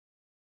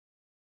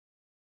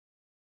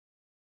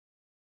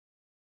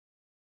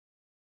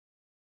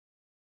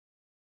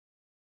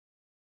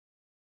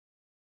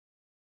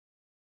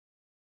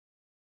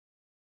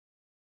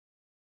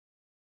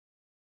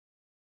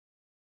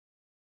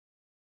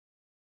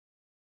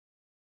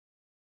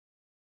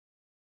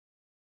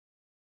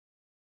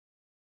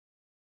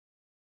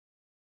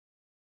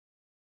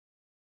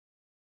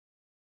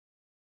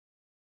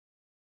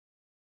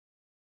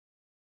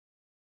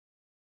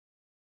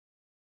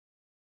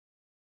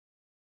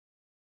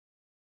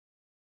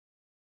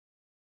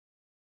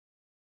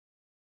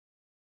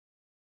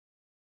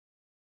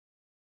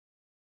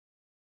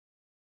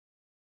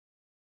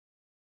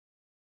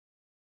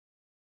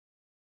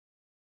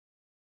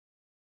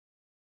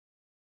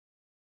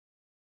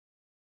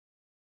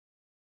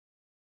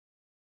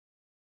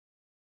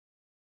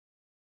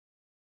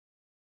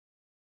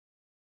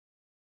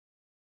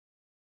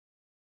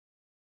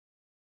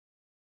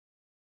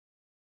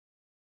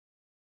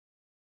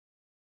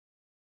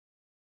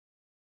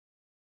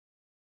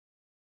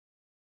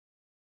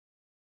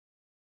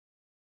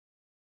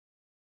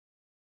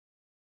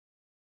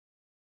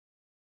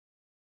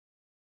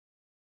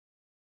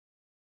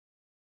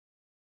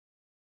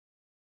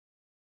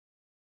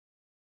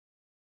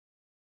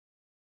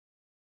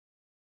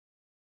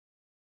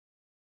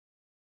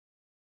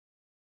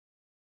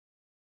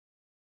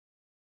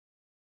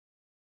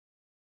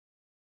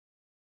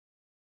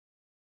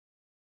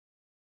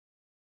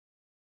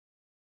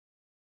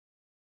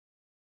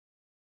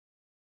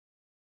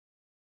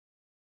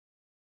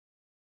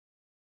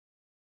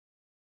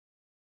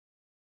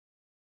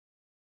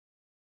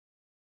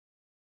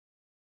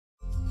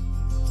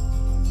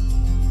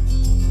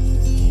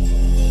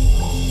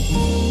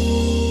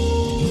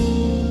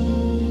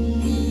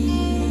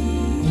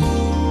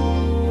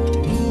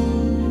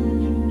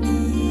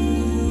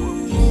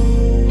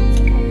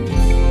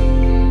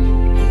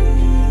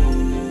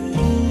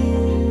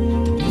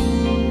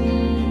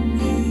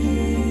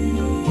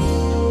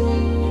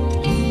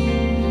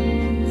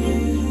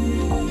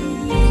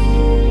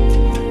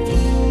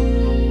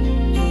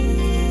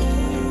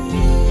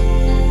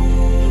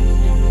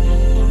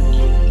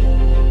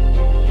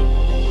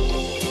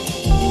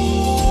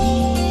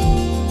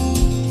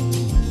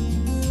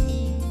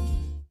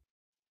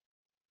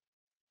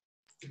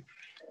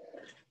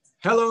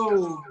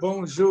Hello,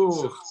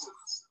 bonjour.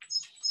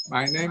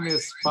 My name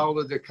is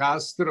Paulo de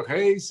Castro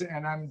Reis,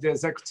 and I'm the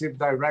Executive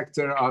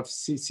Director of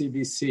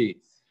CCBC.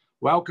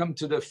 Welcome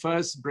to the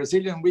first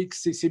Brazilian Week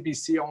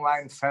CCBC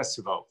Online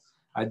Festival,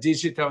 a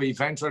digital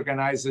event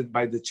organized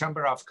by the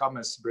Chamber of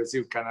Commerce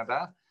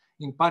Brasil-Canadá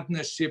in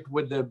partnership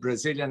with the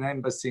Brazilian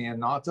Embassy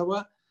in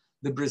Ottawa,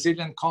 the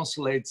Brazilian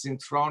Consulates in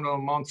Toronto,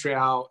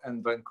 Montreal,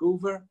 and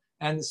Vancouver,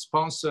 and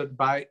sponsored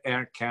by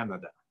Air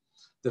Canada.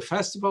 The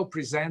festival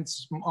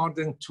presents more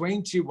than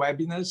 20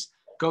 webinars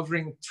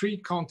covering 3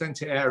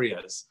 content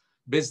areas: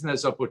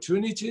 business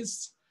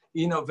opportunities,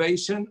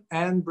 innovation,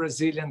 and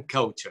Brazilian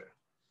culture.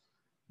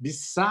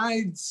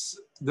 Besides,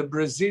 the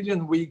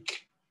Brazilian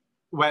Week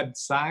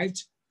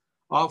website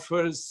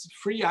offers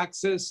free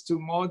access to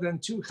more than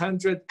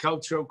 200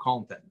 cultural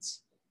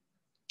contents.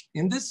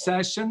 In this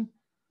session,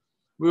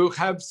 we'll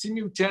have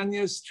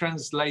simultaneous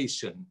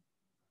translation.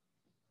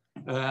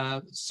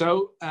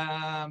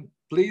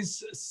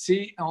 Please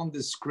see on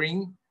the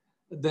screen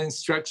the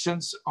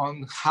instructions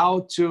on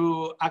how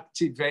to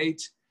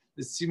activate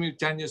the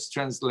simultaneous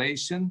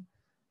translation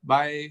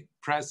by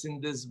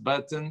pressing this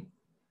button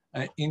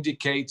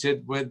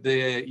indicated with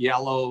the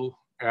yellow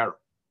arrow.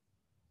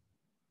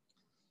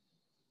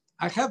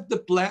 I have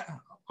the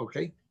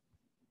okay,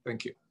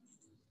 thank you.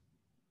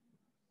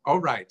 All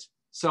right,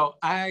 so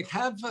I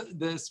have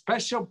the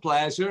special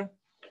pleasure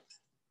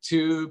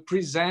to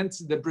present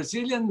the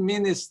Brazilian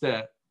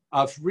Minister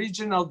of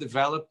Regional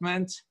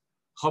Development,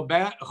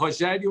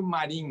 Rogerio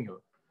Marinho.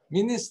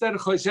 Minister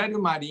Rogerio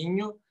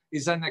Marinho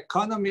is an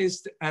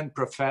economist and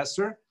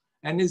professor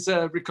and is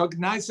a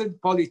recognized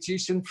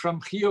politician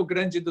from Rio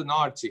Grande do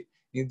Norte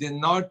in the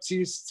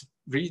Northeast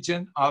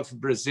region of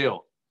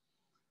Brazil.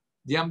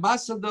 The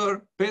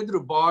Ambassador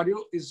Pedro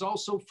Borio is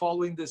also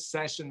following this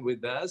session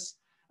with us,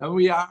 and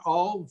we are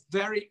all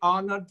very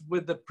honored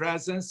with the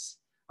presence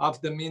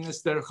of the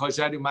Minister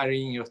Rogerio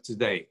Marinho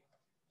today.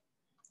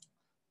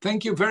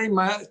 Thank you very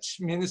much,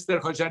 Minister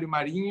Rogerio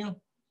Marinho,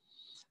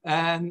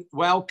 and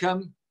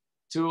welcome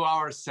to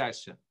our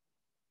session.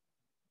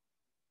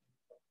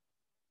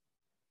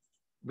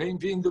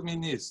 Bem-vindo,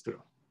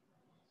 ministro.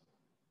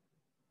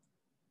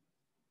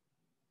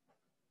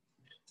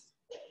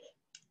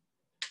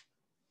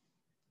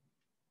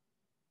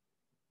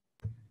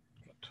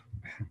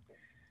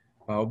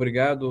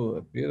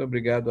 Obrigado, Pedro,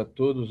 obrigado a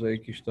todos aí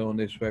que estão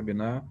nesse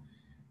webinar,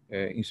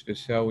 em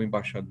especial o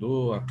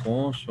embaixador, a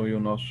cônsul e o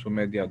nosso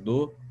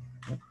mediador.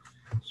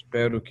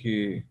 Espero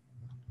que,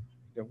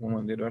 de alguma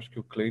maneira, eu acho que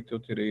o Cleiton, eu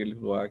tirei ele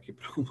do ar aqui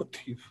por algum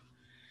motivo.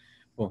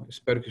 Bom,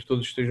 espero que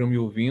todos estejam me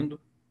ouvindo.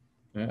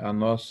 A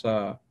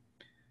nossa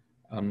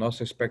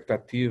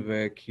expectativa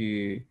é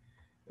que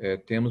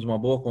temos uma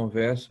boa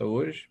conversa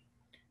hoje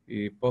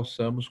e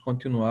possamos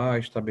continuar a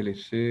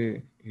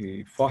estabelecer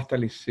e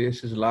fortalecer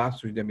esses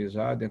laços de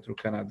amizade entre o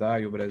Canadá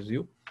e o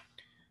Brasil,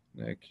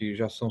 né, que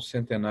já são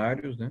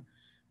centenários, né?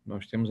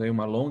 Nós temos aí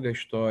uma longa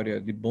história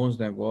de bons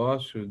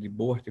negócios, de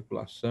boa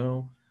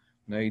articulação,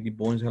 né, e de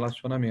bons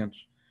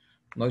relacionamentos.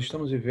 Nós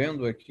estamos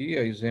vivendo aqui,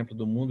 a exemplo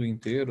do mundo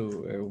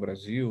inteiro, o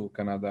Brasil, o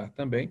Canadá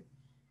também,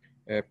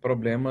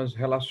 problemas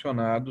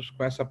relacionados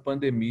com essa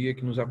pandemia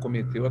que nos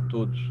acometeu a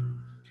todos.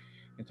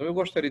 Então, eu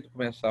gostaria de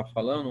começar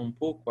falando um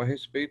pouco a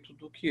respeito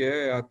do que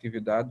é a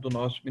atividade do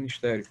nosso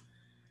ministério.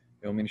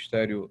 É um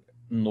ministério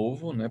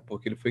novo, né,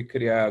 porque ele foi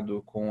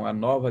criado com a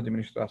nova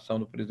administração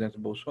do presidente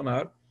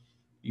Bolsonaro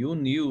e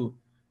uniu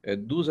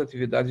 2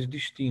 atividades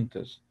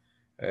distintas.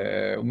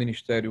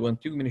 O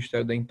antigo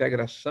Ministério da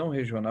Integração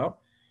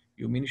Regional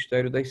e o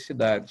Ministério das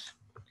Cidades.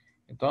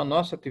 Então, a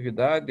nossa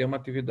atividade é uma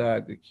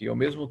atividade que, ao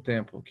mesmo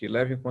tempo que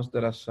leva em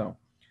consideração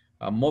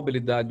a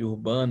mobilidade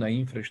urbana, a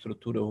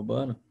infraestrutura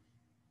urbana,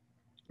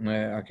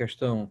 a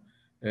questão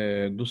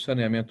do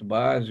saneamento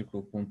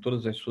básico, com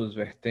todas as suas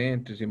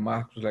vertentes e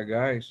marcos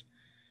legais,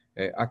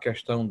 a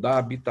questão da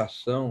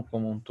habitação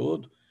como um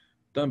todo,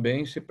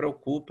 também se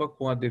preocupa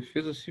com a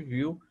defesa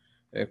civil,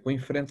 com o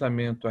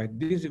enfrentamento às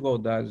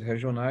desigualdades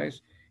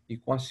regionais e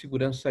com a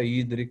segurança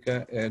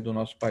hídrica do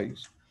nosso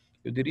país.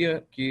 Eu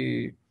diria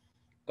que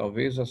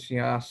talvez assim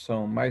a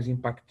ação mais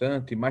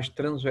impactante, mais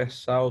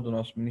transversal do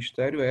nosso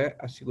ministério é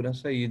a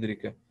segurança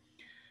hídrica.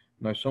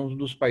 Nós somos um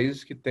dos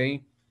países que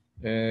tem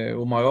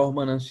o maior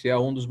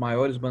manancial, um dos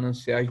maiores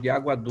mananciais de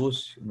água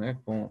doce, né,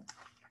 com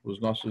os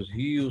nossos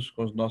rios,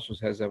 com os nossos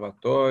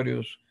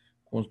reservatórios,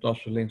 com os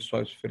nossos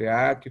lençóis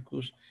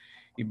freáticos,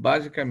 e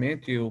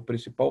basicamente o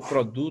principal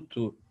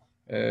produto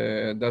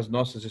das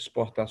nossas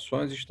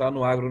exportações está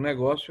no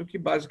agronegócio, que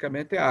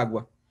basicamente é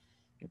água.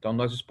 Então,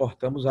 nós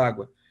exportamos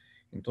água.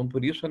 Então,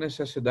 por isso, a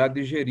necessidade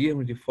de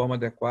gerirmos de forma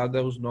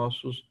adequada os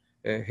nossos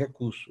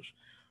recursos.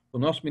 O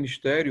nosso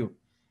ministério,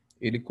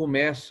 ele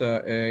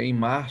começa em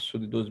março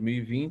de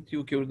 2020,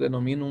 o que eu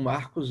denomino um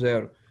marco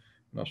zero.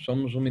 Nós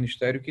somos um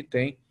ministério que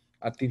tem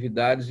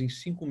atividades em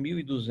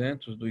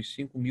 5.200 dos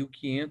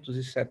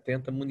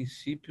 5.570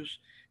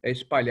 municípios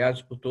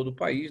espalhados por todo o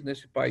país,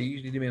 nesse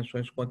país de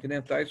dimensões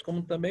continentais,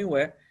 como também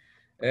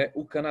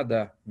o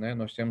Canadá, né?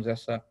 Nós temos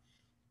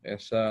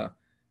essa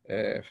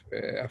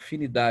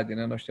afinidade,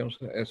 né? Nós temos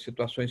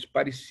situações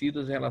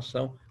parecidas em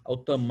relação ao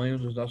tamanho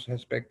dos nossos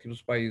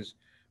respectivos países.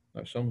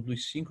 Nós somos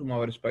dos 5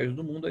 maiores países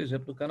do mundo, a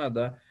exemplo do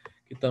Canadá,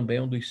 que também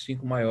é um dos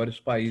 5 maiores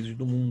países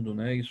do mundo,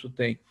 né? Isso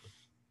tem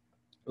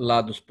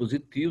lados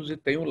positivos e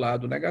tem o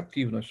lado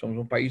negativo. Nós somos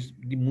um país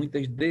de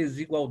muitas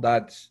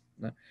desigualdades,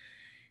 né?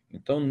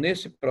 Então,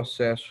 nesse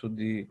processo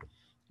de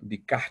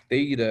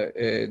carteira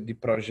de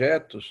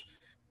projetos,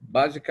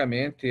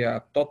 basicamente a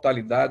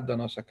totalidade da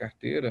nossa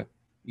carteira,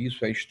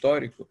 isso é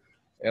histórico,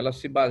 ela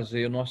se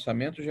baseia no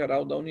Orçamento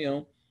Geral da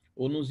União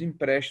ou nos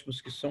empréstimos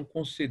que são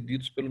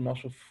concedidos pelo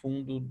nosso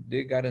Fundo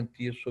de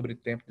Garantia sobre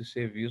Tempo de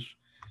Serviço,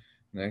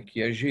 né,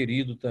 que é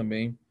gerido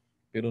também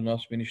pelo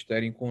nosso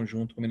Ministério em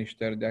conjunto com o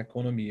Ministério da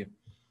Economia.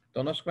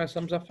 Então, nós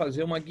começamos a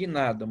fazer uma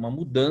guinada, uma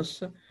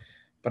mudança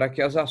para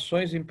que as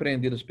ações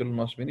empreendidas pelo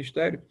nosso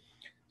Ministério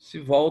se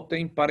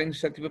voltem para a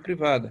iniciativa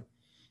privada,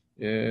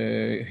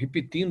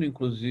 repetindo,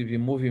 inclusive,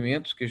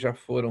 movimentos que já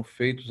foram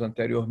feitos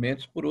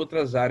anteriormente por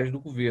outras áreas do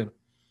governo.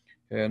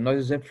 Nós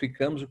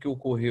exemplificamos o que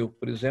ocorreu,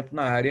 por exemplo,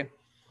 na área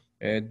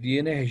de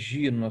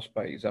energia no nosso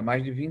país. Há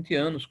mais de 20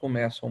 anos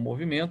começa um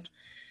movimento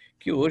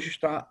que hoje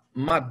está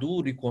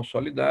maduro e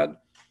consolidado,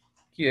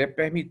 que é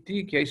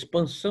permitir que a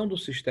expansão do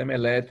sistema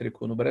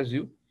elétrico no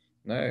Brasil,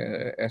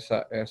 né,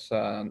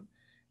 essa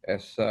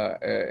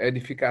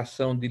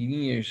edificação de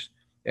linhas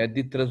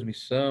de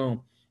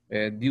transmissão,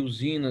 de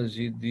usinas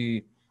e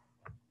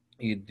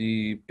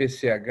de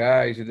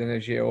PCHs, e de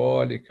energia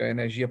eólica,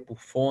 energia por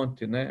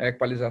fonte, né, a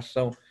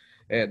equalização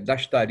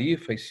das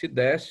tarifas se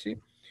desse,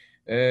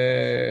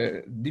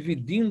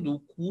 dividindo o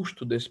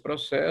custo desse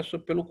processo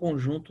pelo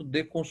conjunto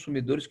de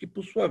consumidores que,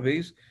 por sua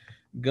vez,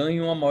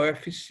 ganham uma maior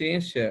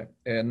eficiência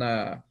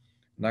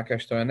na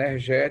questão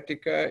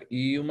energética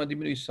e uma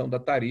diminuição da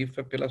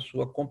tarifa pela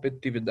sua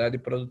competitividade e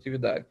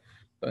produtividade.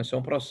 Então, esse é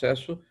um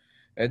processo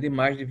de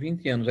mais de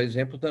 20 anos, a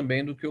exemplo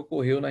também do que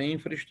ocorreu na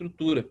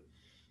infraestrutura.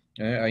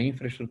 A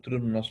infraestrutura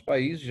no nosso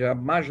país já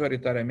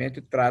majoritariamente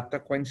trata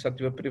com a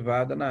iniciativa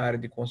privada na área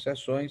de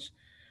concessões,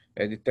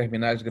 de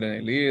terminais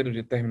graneleiros,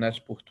 de terminais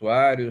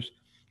portuários,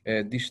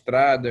 de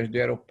estradas, de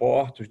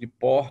aeroportos, de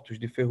portos,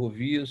 de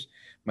ferrovias,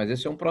 mas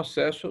esse é um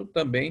processo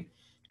também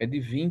de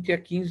 20 a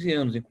 15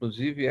 anos.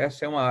 Inclusive,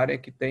 essa é uma área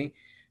que tem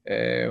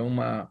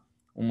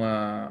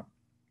uma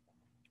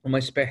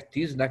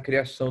expertise na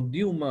criação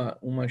de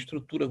uma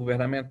estrutura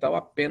governamental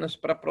apenas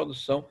para a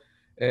produção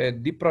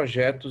de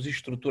projetos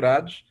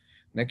estruturados,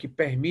 né, que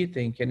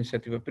permitem que a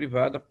iniciativa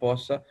privada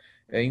possa,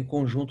 em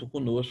conjunto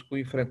conosco,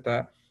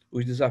 enfrentar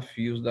os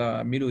desafios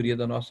da melhoria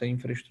da nossa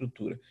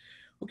infraestrutura.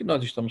 O que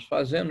nós estamos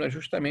fazendo é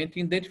justamente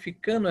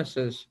identificando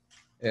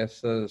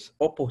essas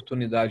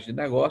oportunidades de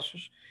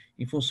negócios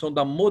em função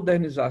da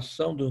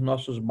modernização dos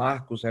nossos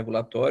marcos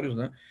regulatórios,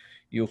 né?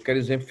 E eu quero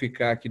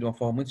exemplificar aqui de uma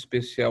forma muito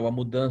especial a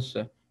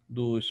mudança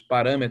dos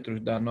parâmetros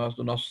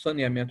do nosso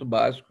saneamento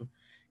básico,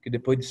 que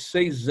depois de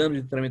 6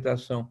 anos de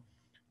tramitação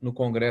no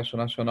Congresso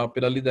Nacional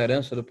pela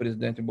liderança do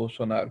presidente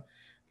Bolsonaro,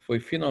 foi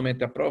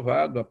finalmente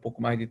aprovado há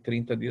pouco mais de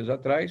 30 dias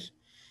atrás,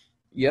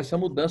 e essa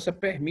mudança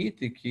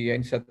permite que a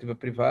iniciativa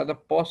privada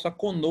possa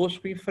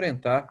conosco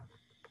enfrentar,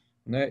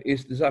 né,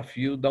 esse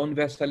desafio da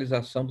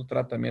universalização do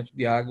tratamento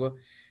de água,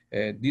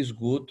 de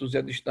esgotos e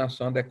a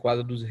destinação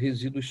adequada dos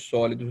resíduos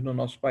sólidos no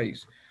nosso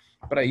país.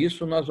 Para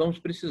isso, nós vamos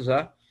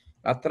precisar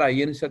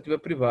atrair a iniciativa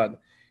privada.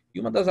 E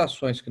uma das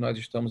ações que nós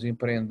estamos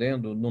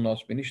empreendendo no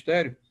nosso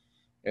ministério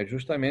é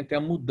justamente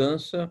a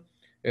mudança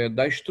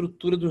da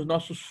estrutura dos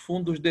nossos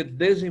fundos de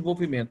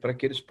desenvolvimento, para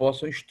que eles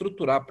possam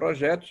estruturar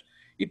projetos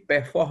e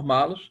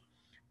performá-los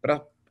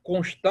para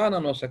constar na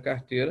nossa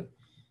carteira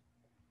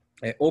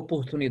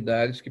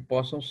oportunidades que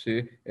possam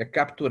ser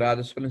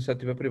capturadas pela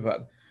iniciativa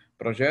privada.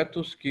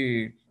 Projetos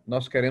que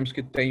nós queremos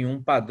que tenham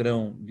um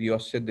padrão de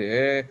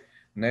OCDE,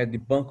 né, de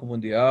Banco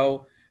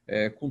Mundial,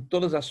 com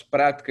todas as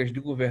práticas de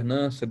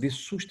governança, de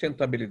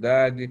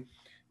sustentabilidade,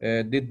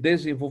 de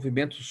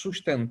desenvolvimento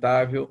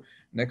sustentável,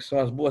 né, que são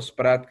as boas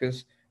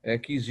práticas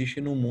que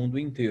existem no mundo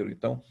inteiro.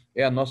 Então,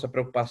 é a nossa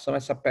preocupação,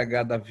 essa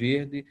pegada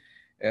verde,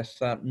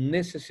 essa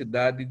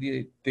necessidade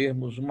de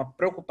termos uma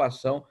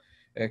preocupação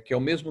que, ao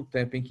mesmo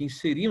tempo em que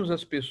inserimos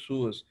as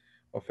pessoas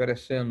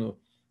oferecendo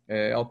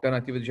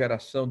alternativa de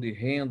geração de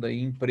renda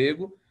e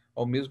emprego,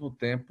 ao mesmo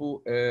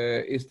tempo,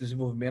 esse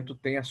desenvolvimento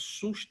tem a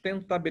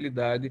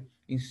sustentabilidade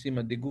em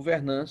cima de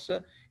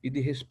governança e de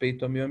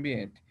respeito ao meio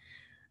ambiente.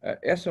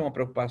 Essa é uma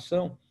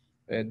preocupação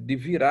de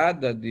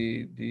virada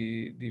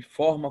de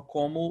forma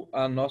como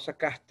a nossa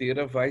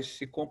carteira vai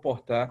se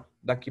comportar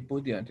daqui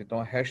por diante. Então,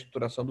 a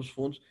reestruturação dos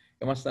fundos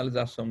é uma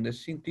sinalização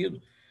nesse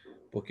sentido,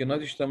 porque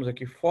nós estamos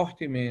aqui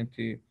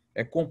fortemente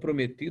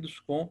comprometidos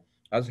com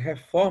as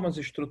reformas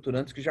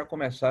estruturantes que já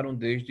começaram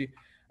desde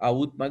a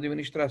última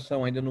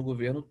administração, ainda no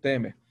governo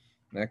Temer,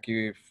 né,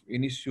 que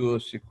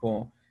iniciou-se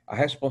com a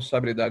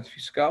responsabilidade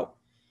fiscal,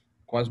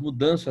 com as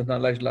mudanças na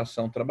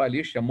legislação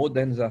trabalhista, a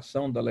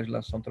modernização da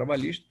legislação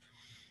trabalhista,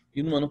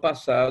 e no ano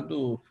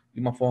passado, de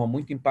uma forma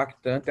muito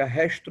impactante, a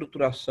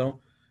reestruturação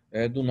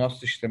do nosso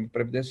sistema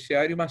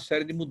previdenciário e uma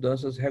série de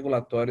mudanças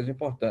regulatórias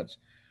importantes.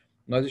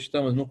 Nós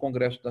estamos no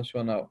Congresso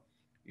Nacional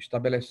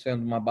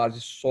estabelecendo uma base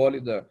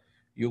sólida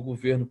e o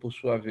governo, por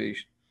sua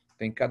vez,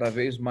 tem cada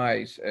vez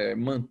mais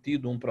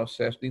mantido um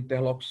processo de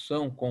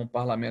interlocução com o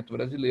parlamento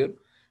brasileiro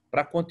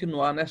para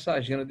continuar nessa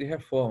agenda de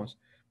reformas.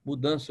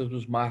 Mudanças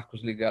dos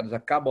marcos ligados à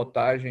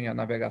cabotagem, à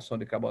navegação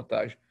de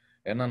cabotagem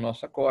na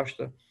nossa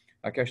costa,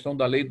 a questão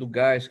da lei do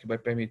gás, que vai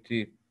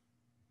permitir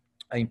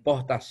a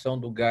importação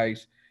do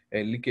gás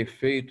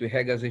liquefeito e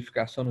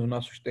regasificação nos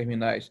nossos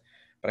terminais,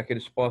 para que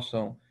eles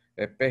possam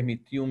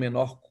permitir um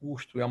menor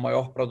custo e a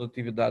maior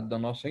produtividade da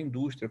nossa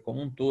indústria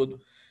como um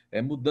todo,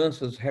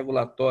 mudanças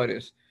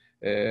regulatórias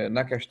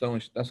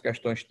nas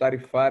questões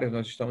tarifárias.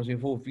 Nós estamos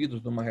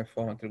envolvidos numa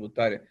reforma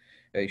tributária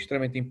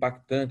extremamente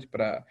impactante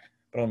para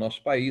o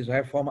nosso país, a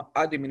reforma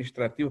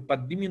administrativa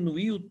para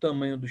diminuir o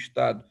tamanho do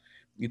Estado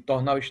e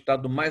tornar o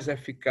Estado mais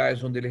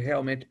eficaz, onde ele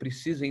realmente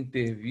precisa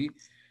intervir,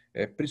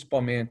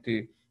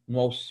 principalmente no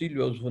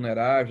auxílio aos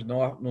vulneráveis,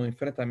 no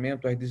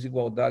enfrentamento às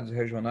desigualdades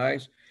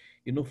regionais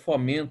e no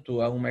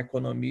fomento a uma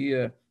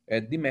economia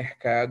de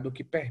mercado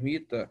que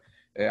permita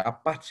a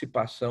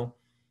participação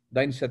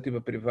da iniciativa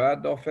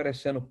privada,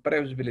 oferecendo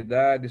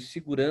previsibilidade,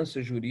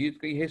 segurança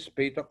jurídica e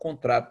respeito a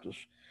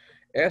contratos.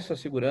 Essa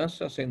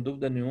segurança, sem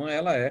dúvida nenhuma,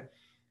 ela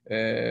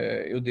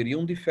eu diria,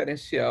 um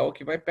diferencial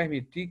que vai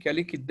permitir que a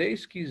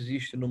liquidez que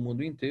existe no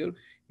mundo inteiro,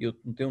 e eu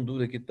não tenho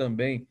dúvida que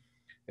também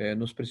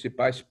nos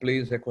principais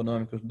players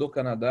econômicos do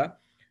Canadá,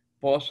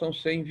 possam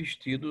ser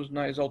investidos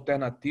nas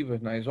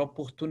alternativas, nas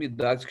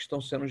oportunidades que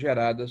estão sendo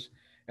geradas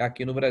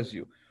aqui no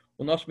Brasil.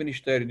 O nosso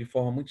Ministério, de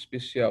forma muito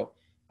especial,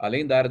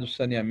 além da área do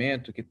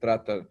saneamento, que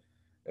trata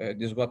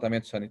de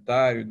esgotamento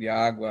sanitário, de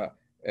água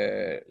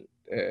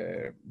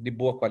de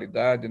boa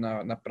qualidade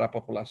para a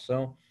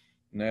população,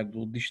 né,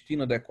 do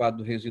destino adequado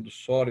do resíduo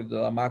sólido,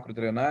 da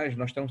macrodrenagem,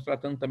 nós estamos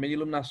tratando também de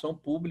iluminação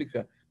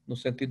pública, no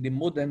sentido de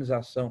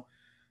modernização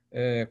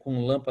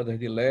com lâmpadas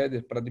de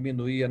LED para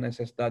diminuir a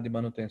necessidade de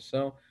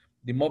manutenção,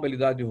 de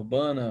mobilidade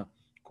urbana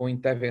com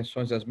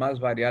intervenções as mais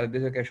variadas,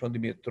 desde a questão de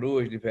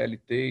metrôs, de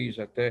VLTs,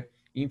 até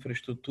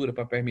infraestrutura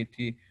para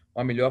permitir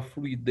uma melhor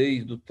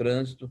fluidez do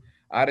trânsito,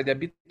 a área de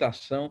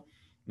habitação,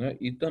 né,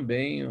 e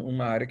também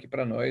uma área que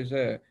para nós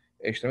é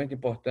extremamente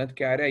importante,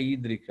 que é a área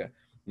hídrica.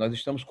 Nós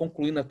estamos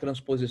concluindo a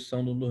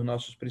transposição dos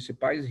nossos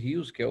principais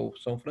rios, que é o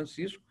São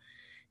Francisco,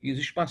 e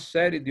existe uma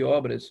série de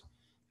obras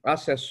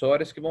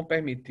acessórias que vão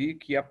permitir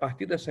que, a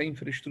partir dessa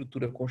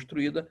infraestrutura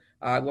construída,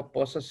 a água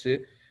possa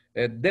ser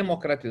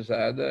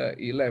democratizada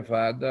e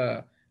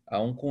levada a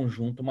um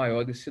conjunto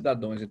maior de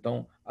cidadãos.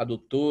 Então,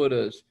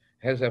 adutoras,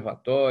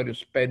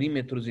 reservatórios,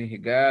 perímetros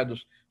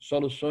irrigados,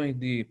 soluções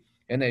de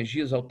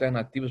energias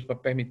alternativas para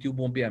permitir o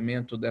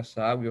bombeamento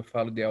dessa água, eu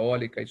falo de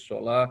eólica e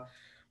solar,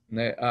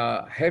 né?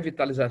 A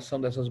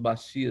revitalização dessas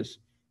bacias,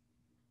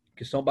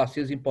 que são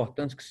bacias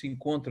importantes que se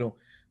encontram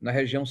na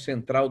região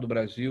central do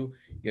Brasil,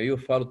 e aí eu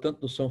falo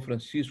tanto do São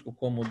Francisco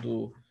como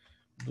do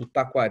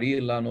Taquari,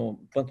 lá no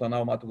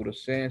Pantanal Mato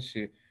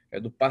Grossense,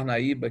 do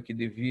Parnaíba, que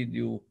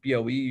divide o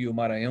Piauí e o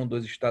Maranhão,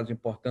 dois estados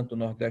importantes do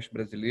Nordeste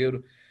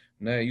brasileiro,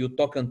 né? E o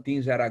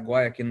Tocantins e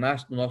Araguaia, que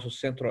nasce no nosso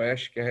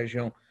Centro-Oeste, que é a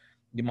região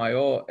de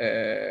maior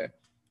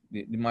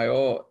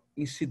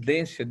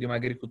incidência de uma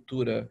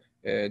agricultura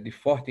de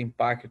forte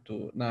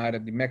impacto na área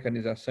de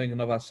mecanização e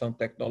inovação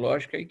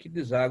tecnológica e que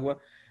deságua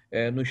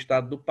no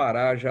estado do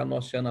Pará, já no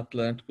Oceano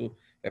Atlântico,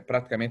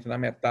 praticamente na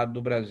metade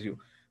do Brasil.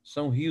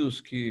 São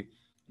rios que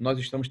nós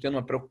estamos tendo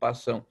uma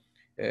preocupação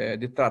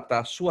de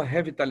tratar a sua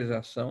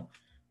revitalização,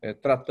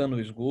 tratando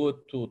o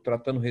esgoto,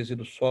 tratando o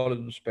resíduo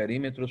sólido dos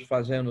perímetros,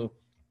 fazendo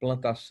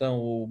plantação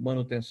ou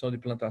manutenção de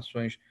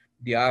plantações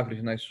de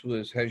árvores nas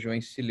suas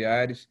regiões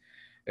ciliares,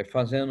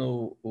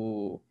 fazendo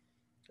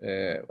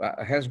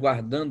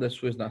resguardando as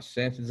suas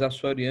nascentes,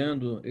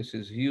 desassoreando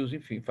esses rios,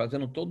 enfim,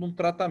 fazendo todo um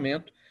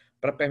tratamento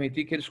para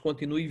permitir que eles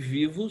continuem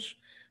vivos,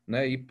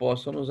 né, e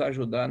possam nos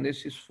ajudar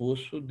nesse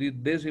esforço de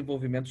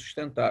desenvolvimento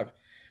sustentável.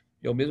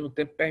 E, ao mesmo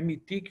tempo,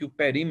 permitir que o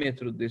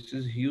perímetro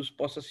desses rios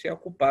possa ser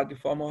ocupado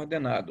de forma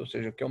ordenada, ou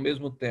seja, que, ao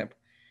mesmo tempo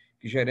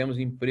que geremos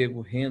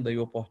emprego, renda e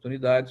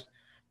oportunidades,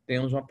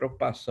 temos uma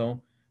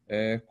preocupação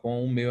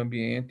com o meio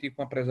ambiente e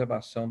com a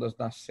preservação das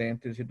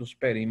nascentes e dos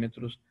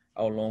perímetros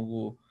ao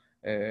longo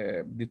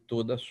de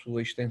toda a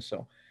sua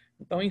extensão.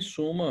 Então, em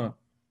suma,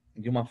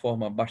 de uma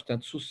forma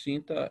bastante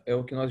sucinta, é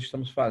o que nós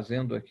estamos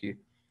fazendo aqui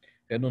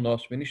no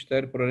nosso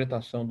ministério, por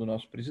orientação do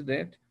nosso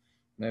presidente,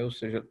 né? Ou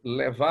seja,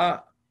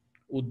 levar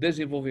o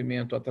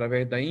desenvolvimento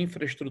através da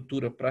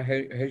infraestrutura para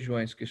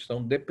regiões que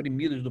estão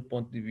deprimidas do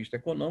ponto de vista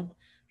econômico,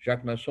 já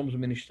que nós somos o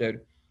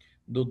Ministério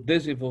do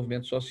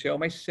Desenvolvimento Social,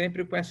 mas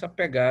sempre com essa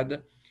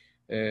pegada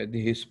de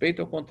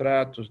respeito a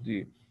contratos,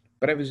 de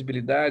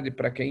previsibilidade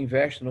para quem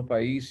investe no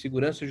país,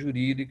 segurança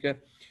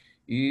jurídica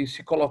e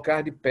se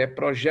colocar de pé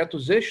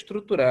projetos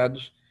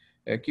estruturados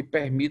que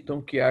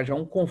permitam que haja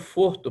um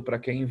conforto para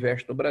quem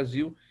investe no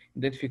Brasil,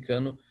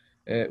 identificando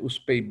os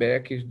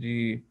paybacks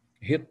de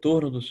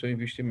retorno do seu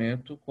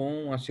investimento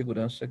com a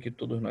segurança que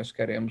todos nós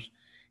queremos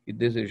e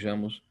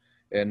desejamos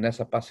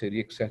nessa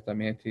parceria que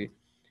certamente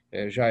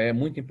já é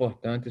muito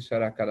importante e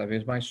será cada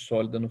vez mais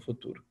sólida no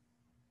futuro.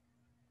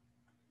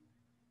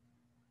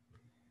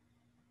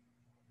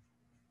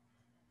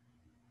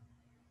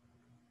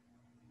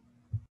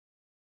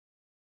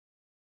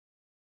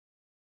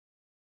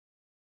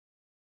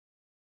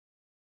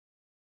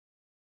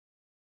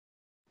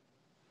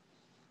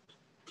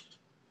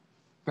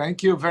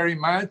 Thank you very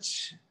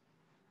much.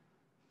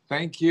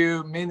 Thank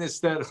you,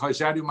 Minister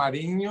Rogerio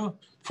Marinho,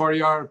 for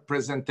your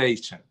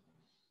presentation.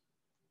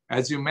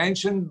 As you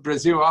mentioned,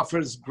 Brazil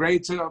offers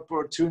great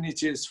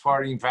opportunities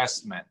for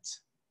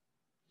investment.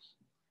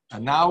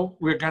 And now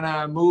we're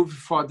gonna move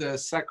for the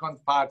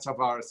second part of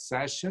our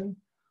session,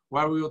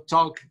 where we will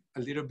talk a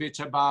little bit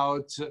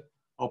about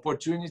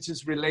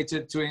opportunities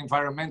related to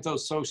environmental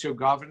social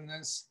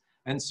governance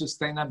and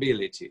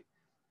sustainability.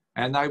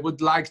 And I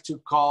would like to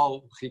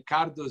call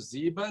Ricardo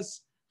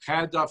Zibas,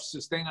 Head of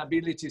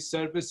Sustainability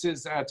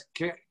Services at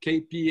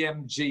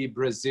KPMG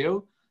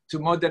Brazil, to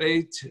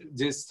moderate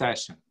this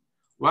session.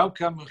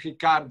 Welcome,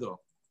 Ricardo.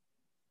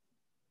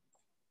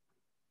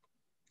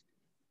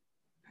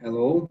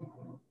 Hello,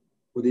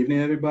 good evening,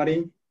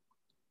 everybody.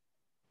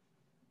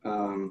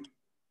 I'm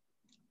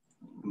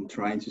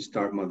trying to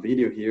start my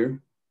video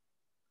here.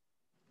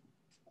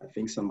 I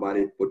think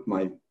somebody put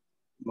my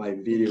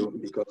video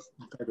because,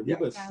 yeah.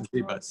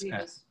 Zibas,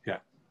 yes, yeah.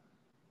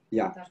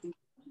 Yeah.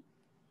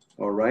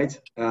 All right.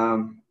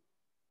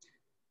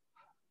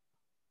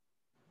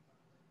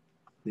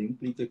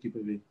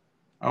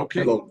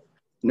 Okay. Hello.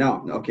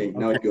 Now, okay,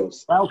 now it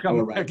goes.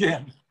 Welcome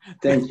again.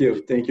 Thank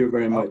you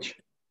very much.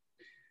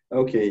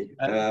 Okay.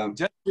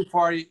 Just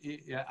before,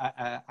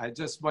 I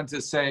just want to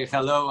say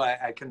hello.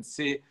 I can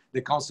see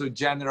the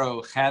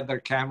Consul-General Heather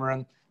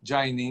Cameron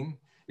joining.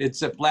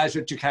 It's a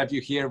pleasure to have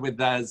you here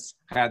with us,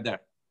 Heather.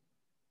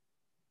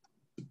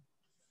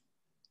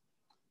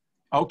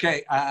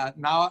 Okay,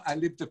 now I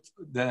leave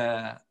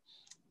the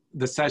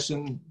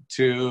session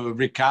to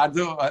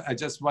Ricardo. I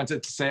just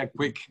wanted to say a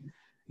quick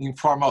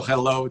informal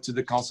hello to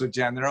the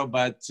Consul-General,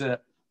 but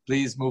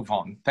please move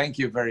on. Thank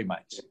you very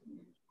much.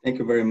 Thank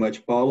you very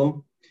much,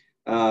 Paulo.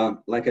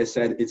 Like I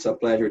said, it's a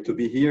pleasure to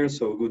be here.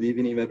 So good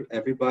evening,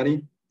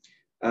 everybody.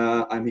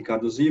 I'm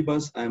Ricardo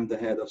Zibas. I'm the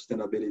Head of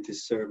Sustainability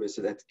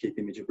Services at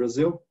KPMG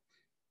Brazil.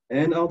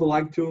 And I would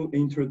like to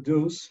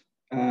introduce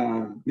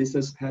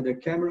Mrs. Heather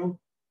Cameron,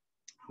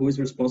 who is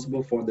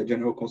responsible for the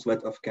General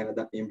Consulate of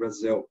Canada in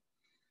Brazil,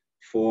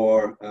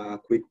 for a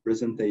quick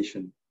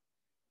presentation.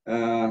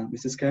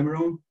 Mrs.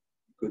 Cameron,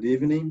 good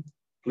evening.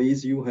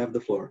 Please, you have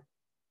the floor.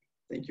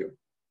 Thank you.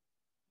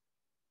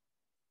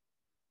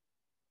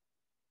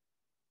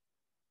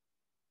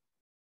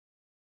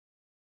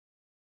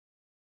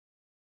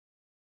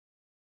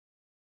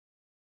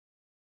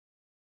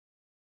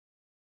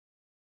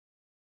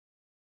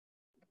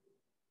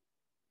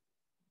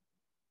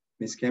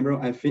 Ms. Cameron,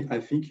 I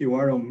think you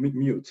are on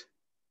mute.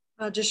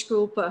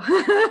 Desculpa.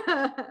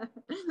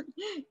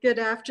 Good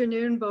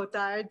afternoon, boa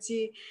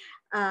tarde,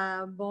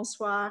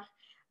 bonsoir.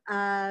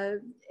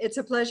 It's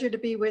a pleasure to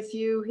be with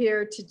you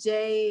here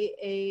today.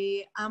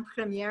 Em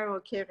primeiro,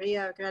 eu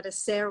queria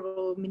agradecer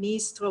ao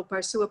ministro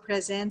por sua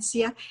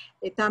presença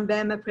e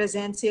também a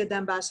presença da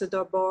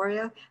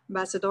embaixadora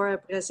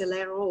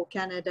brasileira ao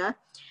Canadá.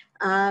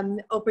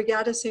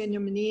 Obrigada,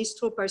 senhor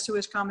ministro, por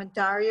seus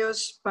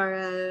comentários, por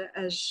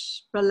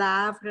as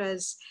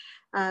palavras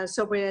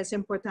sobre as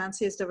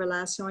importâncias das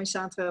relações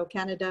entre o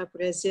Canadá e o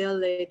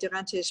Brasil. E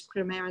durante os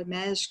primeiros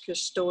meses que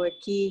estou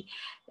aqui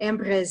em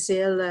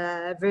Brasil,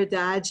 a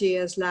verdade,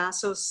 os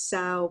laços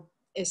são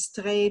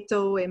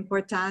estreitos,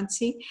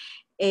 importantes,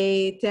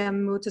 e tem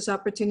muitas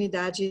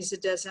oportunidades de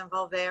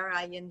desenvolver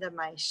ainda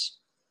mais.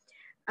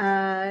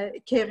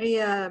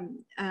 Queria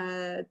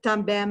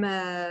também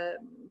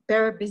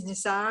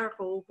parabenizar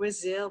o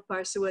Brasil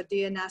por seu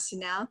Dia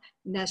Nacional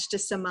nesta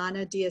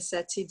semana, dia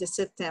 7 de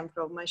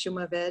setembro. Mais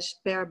uma vez,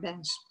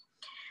 parabéns.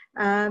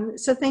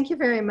 So thank you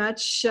very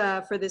much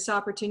for this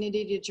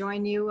opportunity to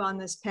join you on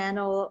this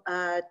panel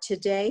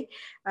today.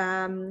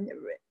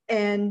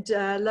 And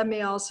let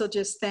me also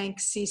just thank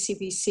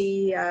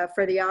CCBC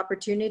for the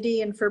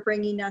opportunity and for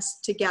bringing us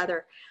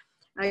together.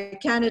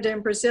 Canada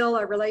and Brazil,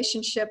 our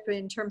relationship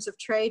in terms of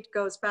trade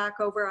goes back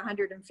over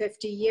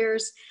 150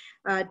 years.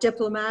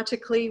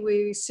 Diplomatically,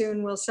 we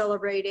soon will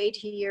celebrate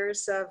 80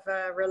 years of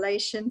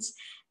relations,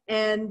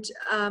 and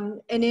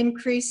an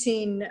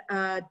increasing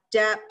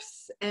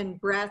depth and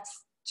breadth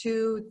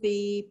to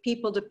the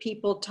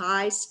people-to-people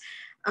ties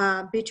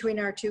between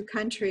our two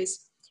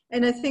countries.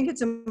 And I think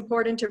it's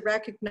important to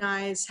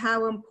recognize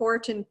how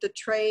important the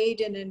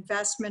trade and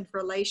investment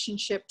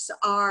relationships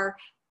are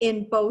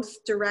in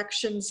both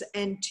directions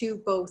and to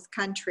both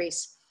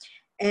countries.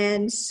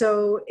 And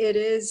so it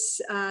is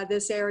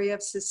this area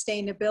of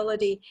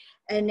sustainability,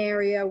 an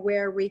area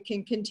where we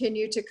can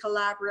continue to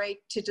collaborate,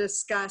 to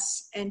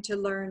discuss, and to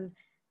learn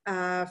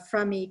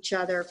from each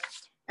other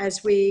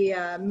as we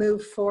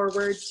move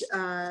forward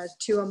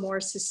to a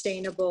more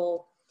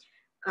sustainable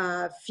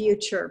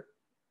future.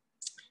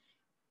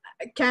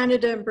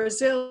 Canada and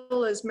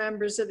Brazil, as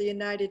members of the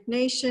United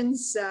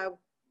Nations,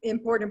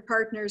 important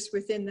partners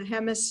within the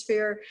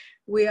hemisphere,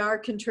 we are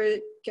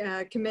committed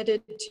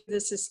to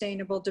the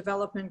Sustainable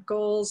Development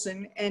Goals,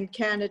 and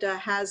Canada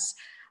has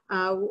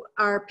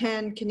our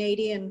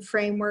pan-Canadian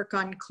framework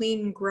on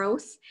clean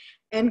growth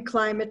and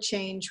climate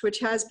change, which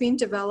has been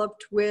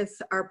developed with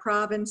our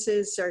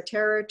provinces, our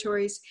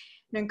territories,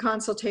 and in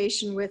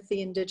consultation with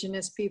the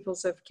Indigenous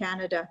peoples of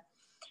Canada.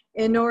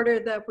 in order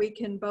that we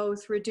can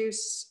both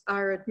reduce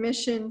our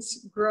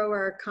emissions, grow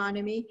our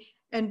economy,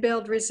 and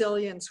build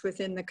resilience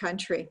within the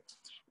country.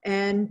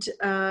 And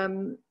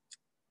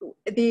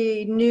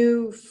the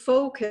new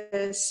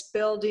focus,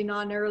 building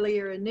on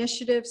earlier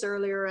initiatives,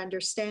 earlier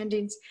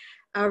understandings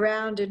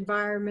around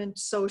environment,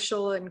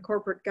 social, and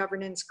corporate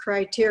governance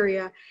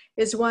criteria,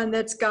 is one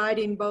that's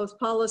guiding both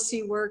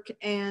policy work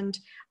and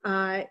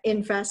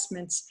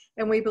investments.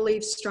 And we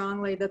believe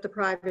strongly that the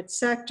private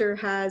sector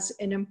has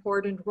an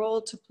important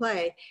role to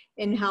play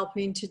in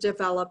helping to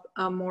develop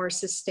a more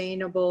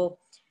sustainable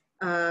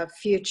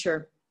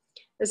future.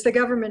 As the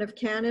Government of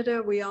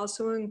Canada, we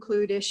also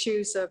include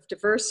issues of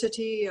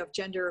diversity, of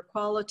gender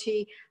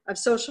equality, of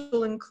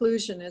social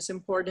inclusion as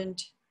important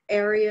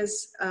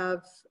areas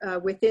of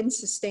within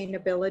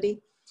sustainability.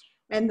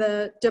 And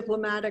the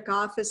diplomatic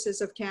offices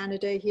of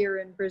Canada here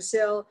in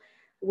Brazil,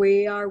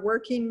 we are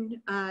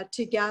working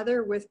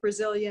together with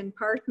Brazilian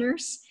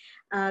partners,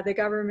 the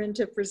Government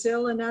of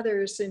Brazil and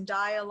others, in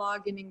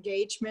dialogue and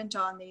engagement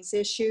on these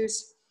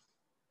issues,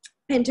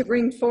 and to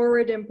bring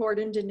forward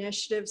important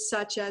initiatives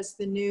such as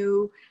the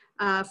new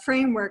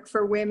framework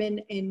for women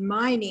in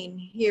mining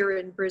here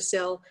in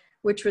Brazil,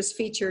 which was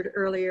featured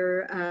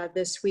earlier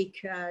this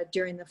week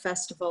during the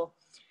festival.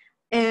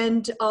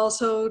 And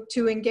also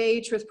to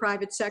engage with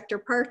private sector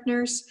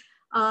partners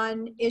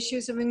on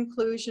issues of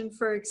inclusion,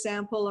 for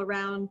example,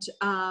 around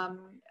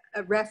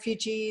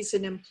refugees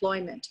and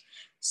employment.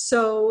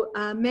 So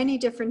many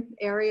different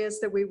areas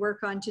that we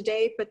work on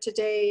today, but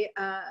today,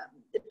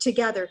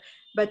 together.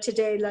 But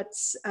today,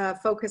 let's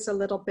focus a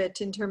little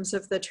bit in terms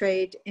of the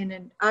trade,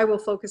 and I will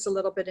focus a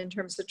little bit in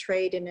terms of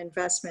trade and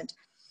investment.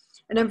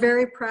 And I'm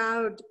very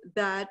proud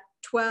that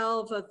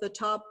 12 of the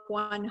top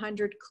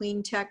 100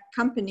 clean tech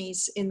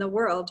companies in the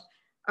world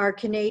are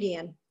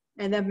Canadian,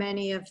 and that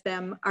many of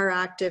them are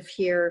active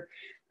here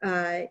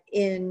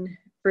in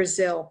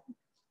Brazil.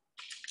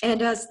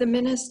 And as the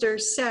minister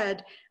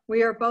said,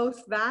 we are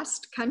both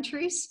vast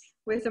countries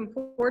with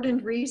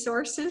important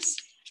resources,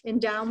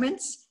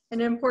 endowments,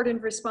 and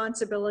important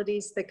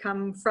responsibilities that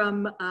come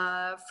from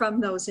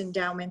those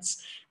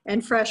endowments.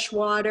 And fresh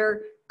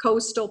water,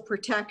 coastal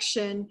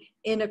protection,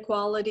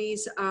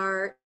 inequalities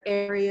are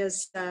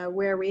areas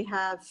where we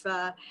have,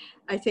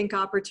 I think,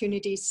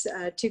 opportunities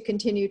to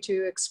continue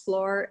to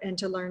explore and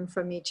to learn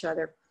from each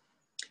other.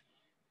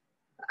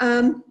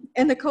 And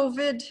the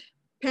COVID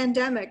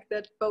pandemic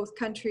that both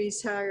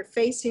countries are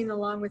facing,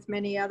 along with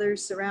many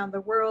others around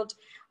the world,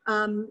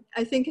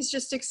 I think is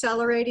just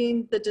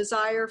accelerating the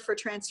desire for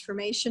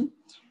transformation,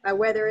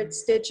 whether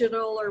it's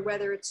digital or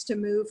whether it's to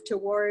move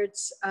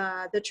towards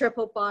the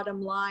triple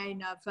bottom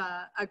line of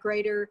a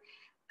greater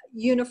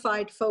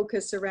unified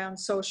focus around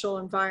social,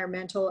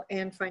 environmental,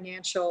 and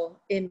financial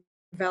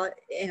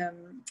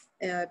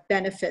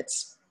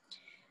benefits.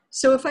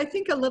 So if I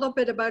think a little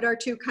bit about our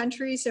two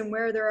countries and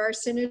where there are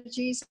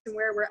synergies and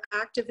where we're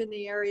active in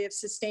the area of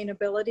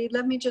sustainability,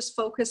 let me just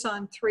focus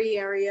on three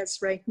areas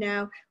right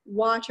now: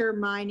 water,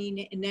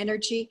 mining, and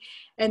energy.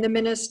 And the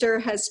minister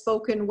has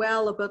spoken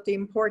well about the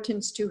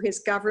importance to his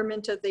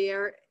government of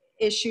the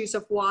issues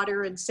of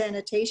water and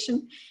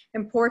sanitation,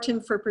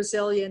 important for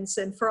Brazilians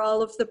and for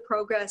all of the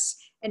progress,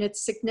 and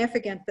it's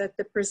significant that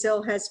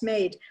Brazil has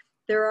made.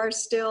 There are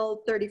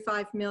still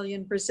 35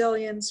 million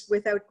Brazilians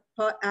without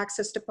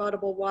access to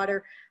potable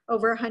water,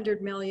 over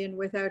 100 million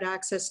without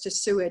access to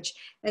sewage.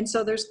 And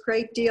so there's a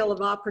great deal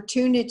of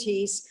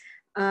opportunities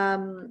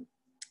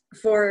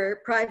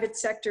for private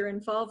sector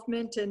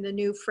involvement, and the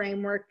new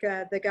framework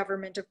the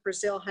government of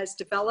Brazil has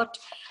developed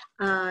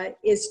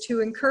is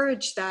to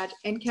encourage that,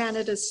 and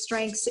Canada's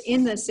strengths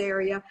in this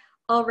area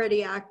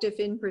already active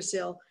in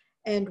Brazil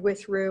and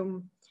with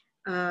room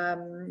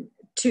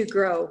to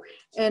grow.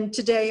 And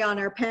today on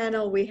our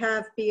panel, we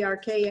have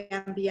BRK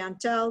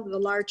Ambiental, the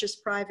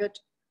largest private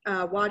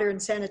water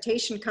and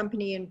sanitation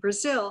company in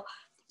Brazil,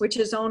 which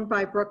is owned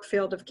by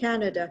Brookfield of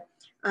Canada,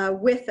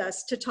 with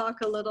us to talk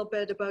a little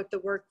bit about the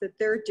work that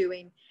they're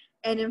doing.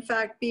 And in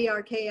fact,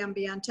 BRK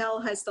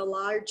Ambiental has the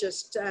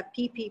largest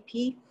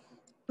PPP,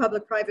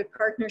 public-private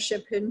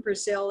partnership in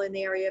Brazil in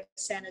the area of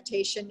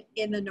sanitation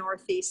in the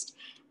Northeast.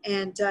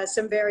 And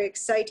some very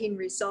exciting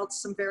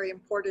results, some very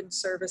important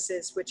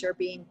services which are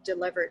being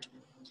delivered.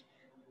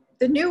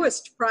 The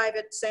newest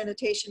private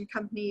sanitation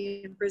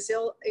company in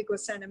Brazil,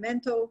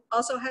 Saneamento,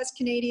 also has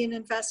Canadian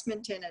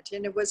investment in it.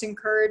 And it was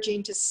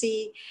encouraging to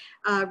see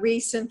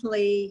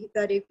recently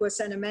that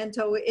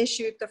Saneamento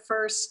issued the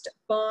first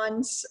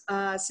bonds,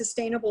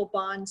 sustainable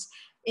bonds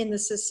in the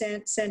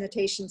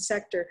sanitation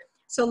sector.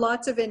 So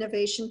lots of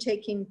innovation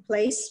taking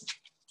place,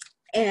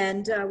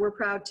 and we're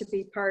proud to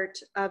be part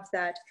of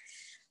that.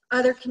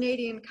 Other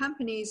Canadian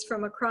companies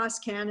from across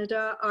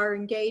Canada are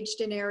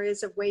engaged in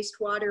areas of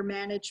wastewater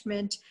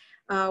management,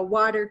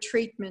 water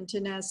treatment,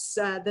 and as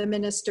the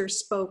minister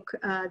spoke,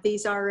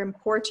 these are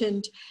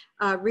important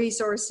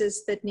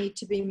resources that need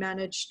to be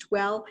managed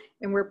well,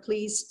 and we're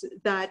pleased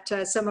that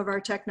some of our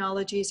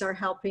technologies are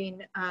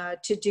helping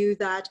to do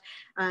that,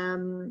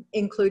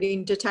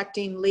 including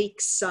detecting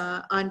leaks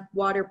on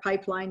water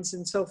pipelines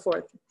and so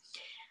forth.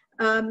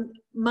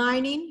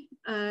 Mining,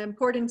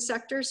 important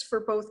sectors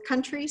for both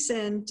countries,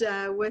 and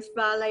with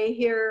Vale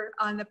here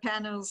on the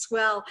panel as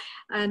well,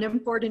 an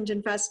important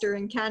investor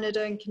in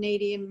Canada, and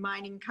Canadian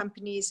mining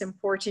companies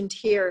important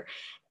here.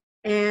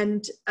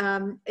 And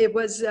it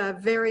was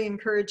very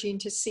encouraging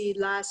to see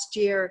last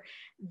year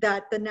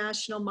that the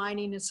National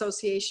Mining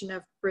Association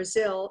of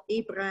Brazil,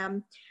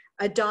 IBRAM,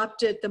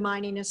 adopted the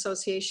Mining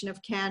Association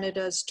of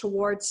Canada's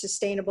Towards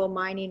Sustainable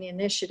Mining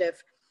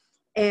Initiative.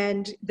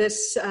 And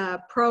this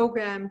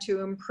program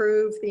to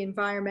improve the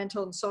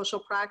environmental and social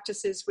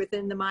practices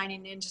within the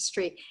mining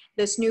industry,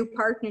 this new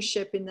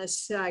partnership in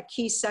this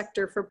key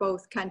sector for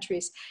both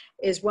countries,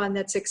 is one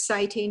that's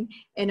exciting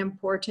and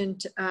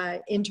important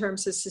in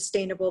terms of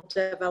sustainable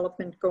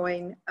development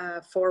going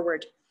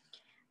forward.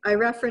 I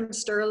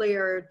referenced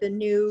earlier the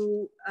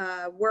new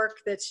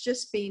work that's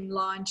just being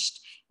launched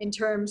in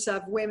terms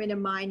of Women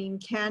in Mining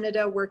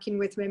Canada, working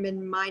with Women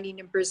in Mining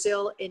in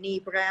Brazil in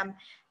IBRAM,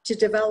 to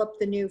develop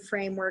the new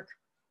framework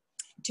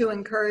to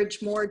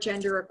encourage more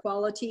gender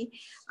equality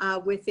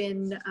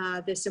within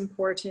this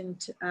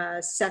important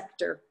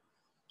sector.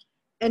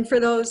 And for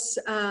those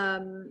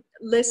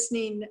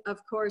listening,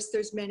 of course,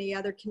 there's many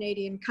other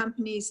Canadian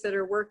companies that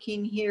are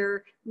working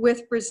here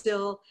with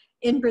Brazil,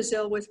 in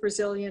Brazil with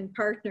Brazilian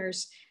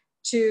partners,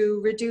 to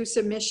reduce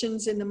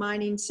emissions in the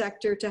mining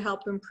sector, to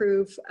help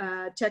improve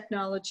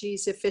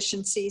technologies,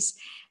 efficiencies,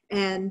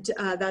 and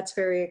that's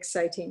very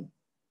exciting.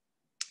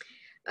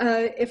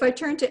 If I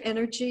turn to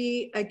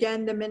energy,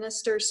 again, the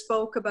minister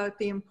spoke about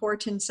the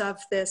importance of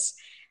this,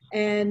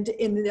 and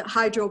in the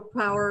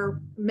hydropower,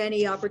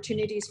 many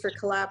opportunities for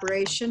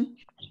collaboration,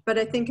 but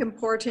I think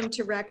important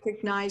to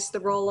recognize the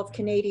role of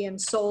Canadian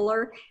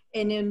solar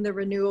and in the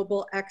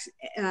renewable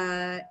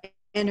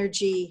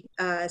energy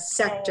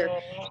sector.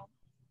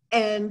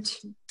 And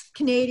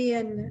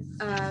Canadian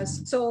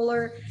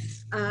solar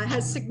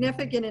has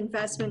significant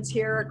investments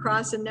here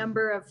across a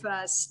number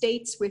of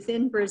states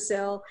within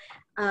Brazil,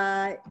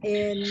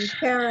 in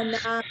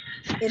Paraná,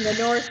 in the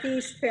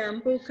Northeast,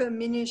 Pernambuco,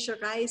 Minas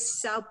Gerais,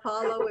 Sao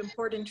Paulo,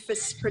 important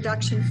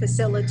production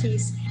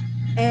facilities.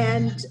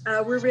 And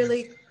we're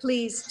really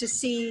pleased to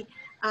see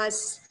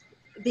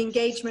the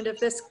engagement of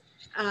this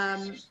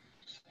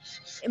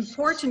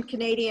important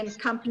Canadian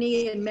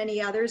company and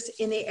many others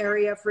in the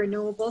area of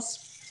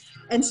renewables.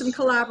 And some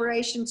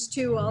collaborations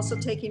too also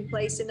taking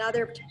place in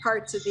other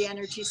parts of the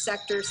energy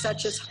sector,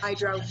 such as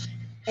hydro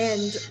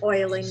and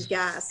oil and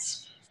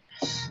gas.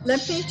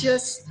 Let me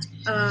just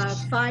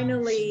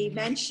finally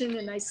mention,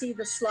 and I see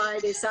the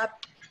slide is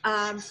up,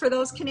 for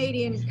those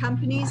Canadian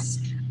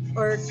companies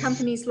or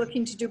companies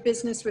looking to do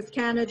business with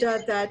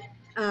Canada that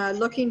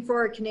looking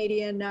for a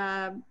Canadian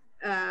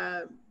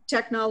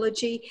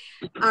technology,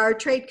 our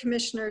Trade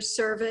Commissioner's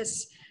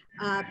Service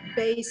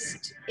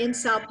based in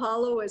Sao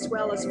Paulo, as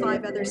well as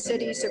 5 other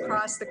cities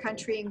across the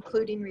country,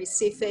 including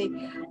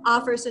Recife,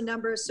 offers a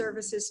number of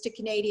services to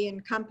Canadian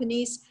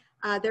companies.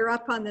 They're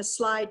up on the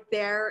slide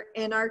there,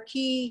 and our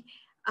key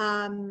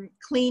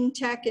clean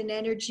tech and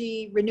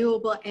energy,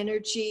 renewable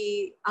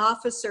energy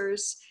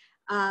officers,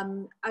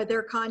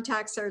 their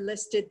contacts are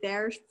listed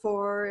there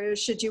for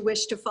should you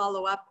wish to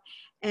follow up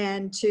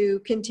and to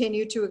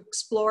continue to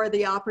explore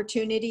the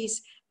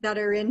opportunities that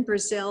are in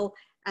Brazil,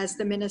 as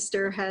the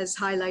minister has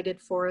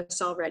highlighted for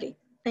us already.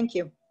 Thank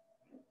you.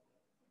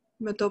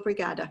 Muito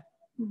obrigada.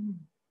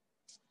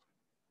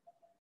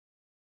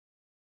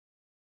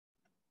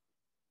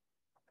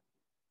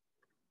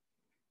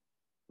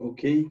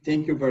 Okay,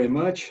 thank you very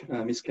much,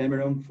 Ms.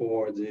 Cameron,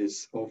 for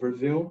this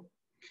overview.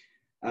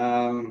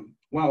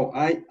 Well,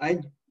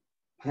 I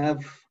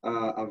have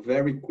a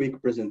very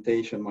quick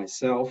presentation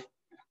myself.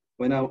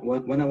 When I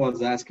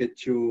was asked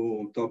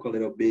to talk a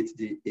little bit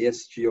the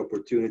ESG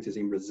opportunities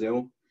in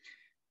Brazil,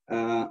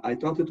 I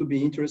thought it would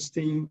be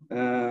interesting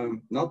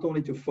not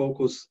only to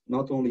focus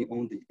not only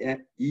on the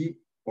E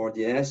or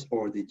the S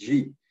or the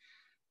G,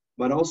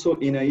 but also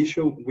in an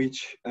issue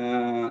which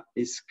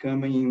is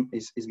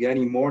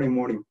getting more and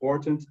more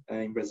important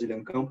in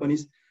Brazilian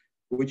companies,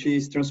 which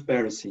is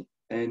transparency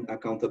and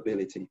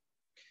accountability.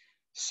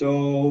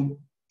 So,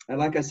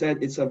 like I said,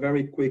 it's a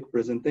very quick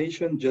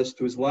presentation, just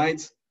 2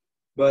 slides,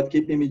 but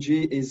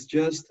KPMG is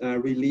just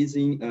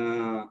releasing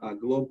a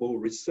global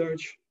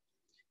research,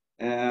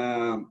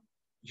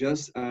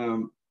 just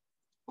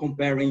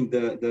comparing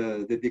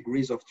the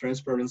degrees of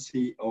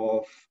transparency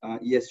of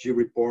ESG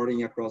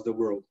reporting across the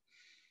world.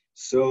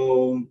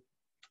 So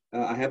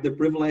I have the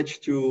privilege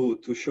to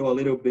show a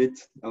little bit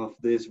of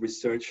this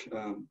research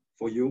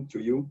to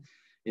you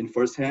in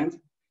firsthand.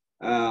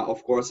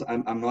 Of course,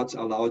 I'm not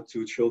allowed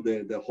to show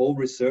the whole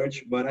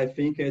research, but I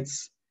think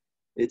it's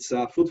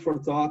food for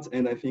thought,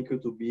 and I think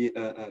it will be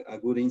a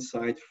good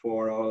insight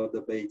for our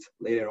debate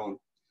later on.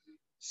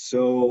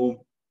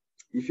 So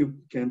if you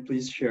can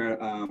please share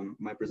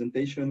my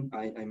presentation,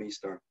 I may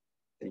start.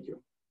 Thank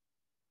you.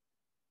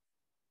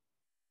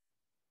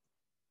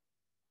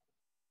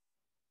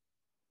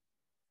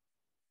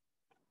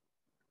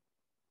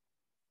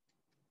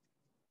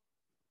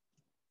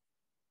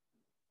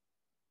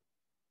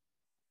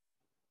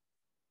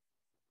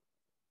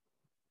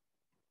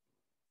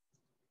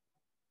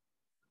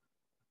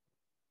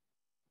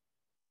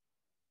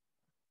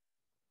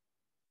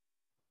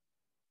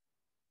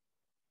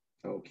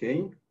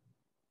 Okay.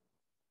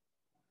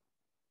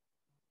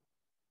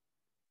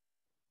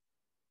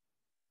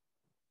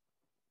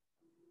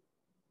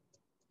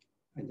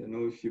 I don't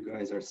know if you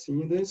guys are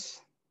seeing this.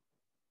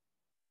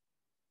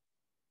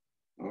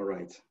 All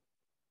right,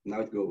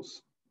 now it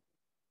goes.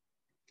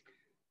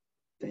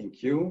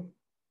 Thank you,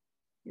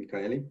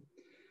 Michaeli.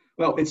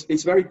 Well,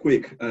 it's very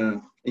quick,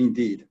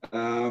 indeed.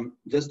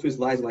 Just 2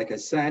 slides, like I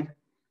said.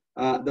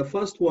 The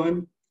first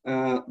one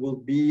will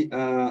be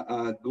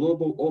a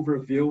global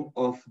overview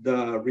of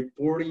the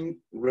reporting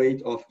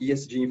rate of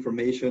ESG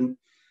information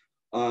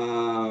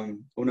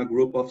on a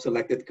group of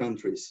selected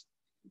countries.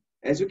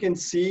 As you can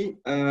see,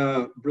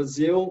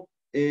 Brazil,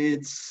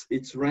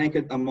 it's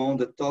ranked among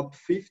the top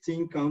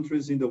 15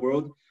 countries in the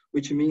world,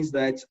 which means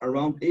that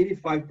around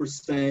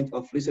 85%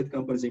 of listed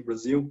companies in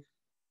Brazil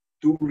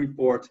do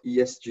report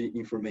ESG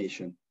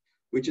information,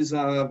 which is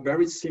a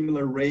very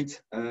similar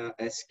rate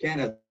as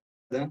Canada,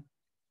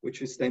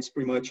 which stands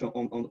pretty much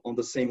on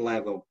the same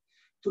level.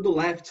 To the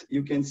left,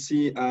 you can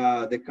see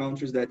the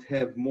countries that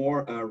have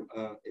more,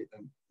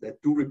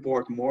 that do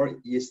report more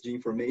ESG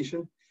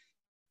information,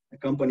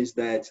 companies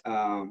that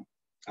are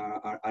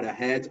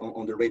ahead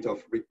on the rate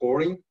of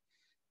reporting.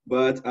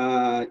 But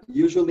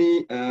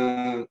usually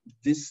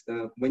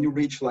when you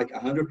reach like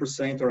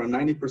 100% or a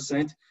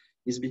 90%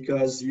 is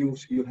because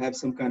you have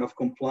some kind of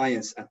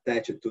compliance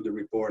attached to the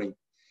reporting.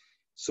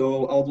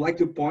 So I would like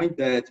to point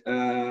that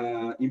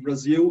in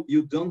Brazil,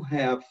 you don't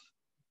have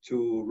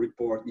to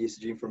report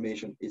ESG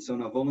information. It's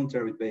on a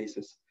voluntary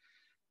basis.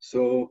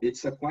 So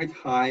it's a quite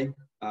high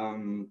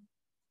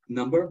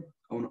number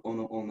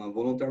on a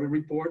voluntary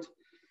report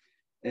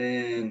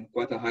and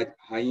quite a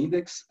high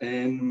index.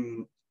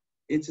 And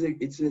it's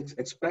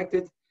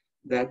expected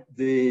that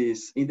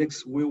this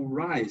index will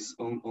rise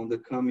on the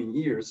coming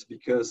years,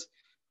 because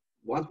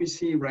what we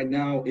see right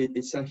now,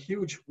 it's a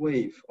huge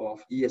wave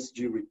of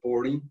ESG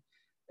reporting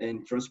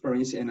and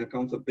transparency and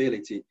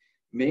accountability,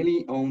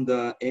 mainly on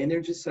the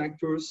energy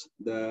sectors,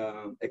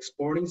 the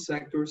exporting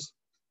sectors,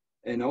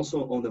 and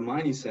also on the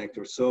mining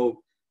sector.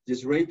 So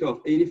this rate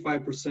of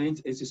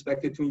 85% is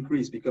expected to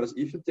increase, because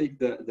if you take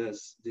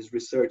this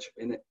research,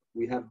 and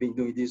we have been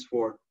doing this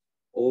for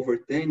over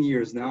 10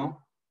 years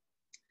now,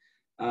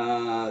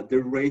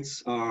 the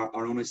rates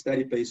are on a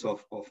steady pace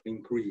of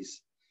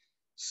increase.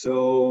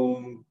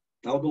 So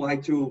I would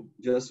like to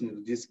just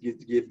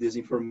give this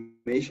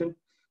information.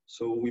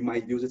 So we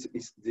might use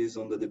this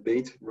on the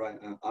debate right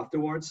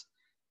afterwards.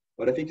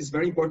 But I think it's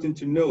very important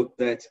to note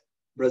that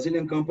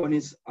Brazilian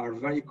companies are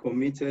very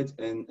committed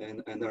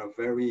and are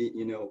very,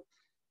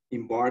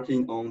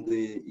 embarking on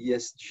the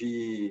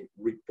ESG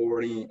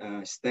reporting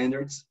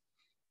standards.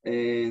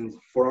 And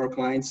for our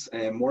clients,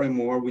 more and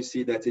more, we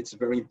see that it's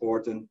very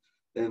important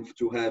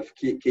to have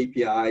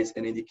KPIs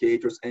and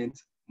indicators, and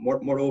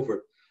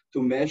moreover,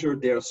 to measure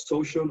their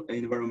social and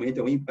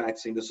environmental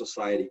impacts in the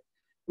society,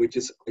 which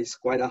is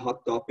quite a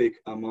hot topic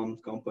among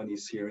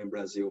companies here in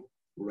Brazil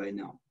right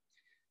now.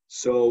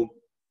 So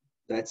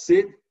that's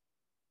it.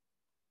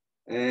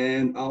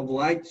 And I would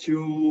like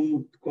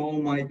to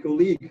call my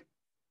colleague,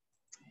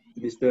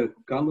 Mr.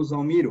 Carlos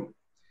Almiro,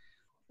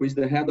 who is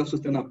the head of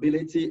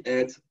sustainability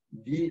at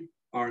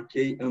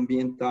VRK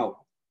Ambiental.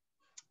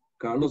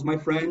 Carlos, my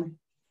friend,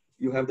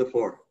 you have the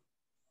floor.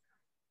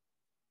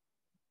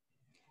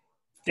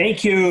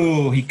 Thank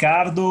you,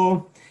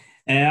 Ricardo.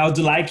 I would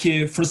like,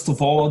 first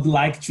of all, I'd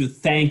like to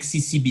thank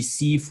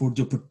CCBC for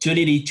the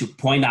opportunity to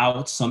point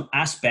out some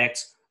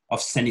aspects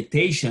of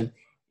sanitation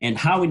and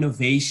how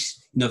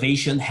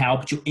innovation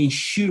help to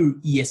ensure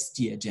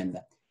ESG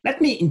agenda. Let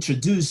me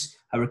introduce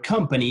our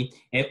company.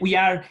 We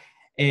are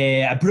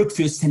a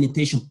Brookfield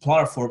sanitation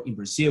platform in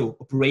Brazil,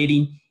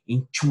 operating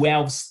in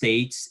 12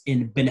 states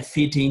and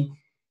benefiting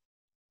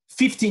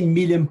 15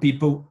 million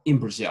people in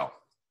Brazil.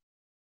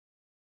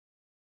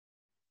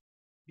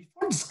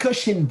 Before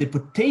discussing the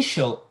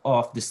potential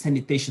of the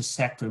sanitation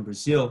sector in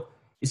Brazil,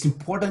 it's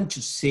important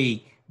to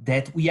say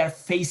that we are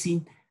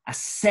facing a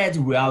sad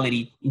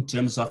reality in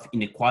terms of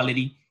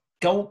inequality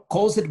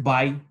caused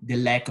by the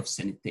lack of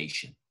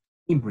sanitation.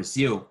 In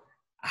Brazil,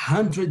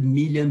 100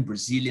 million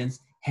Brazilians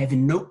have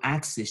no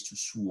access to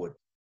water.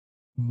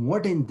 More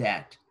than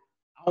that,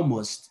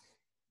 almost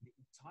the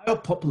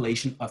entire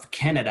population of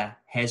Canada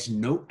has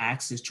no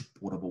access to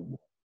potable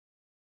water.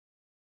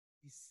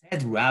 This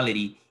sad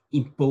reality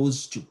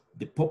imposed to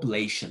the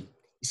population,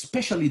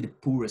 especially the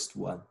poorest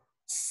one,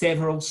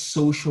 several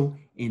social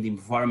and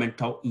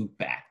environmental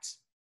impacts.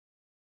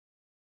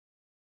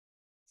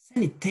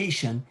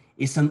 Sanitation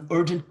is an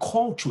urgent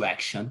call to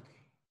action,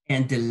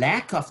 and the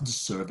lack of the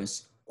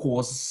service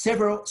causes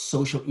several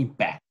social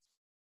impacts.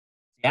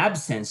 The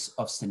absence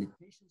of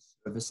sanitation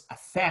service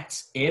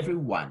affects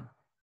everyone,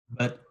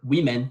 but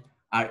women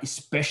are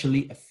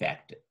especially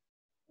affected.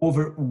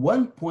 Over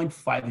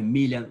 1.5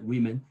 million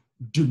women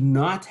do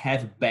not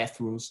have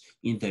bathrooms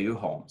in their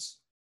homes.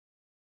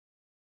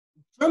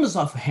 In terms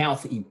of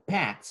health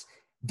impacts,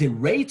 the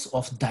rate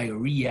of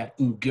diarrhea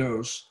in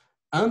girls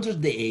under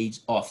the age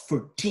of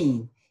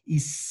 14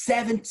 is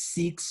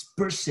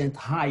 76%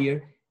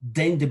 higher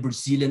than the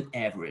Brazilian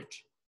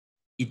average.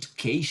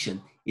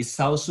 education is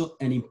also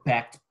an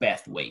impact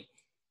pathway.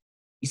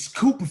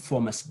 School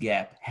performance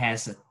gap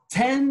has a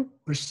 10%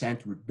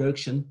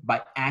 reduction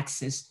by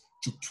access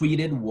to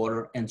treated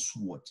water and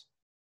SWOT.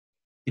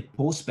 The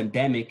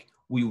post-pandemic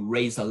will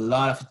raise a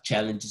lot of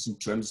challenges in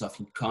terms of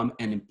income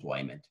and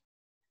employment.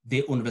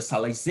 The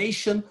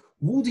universalization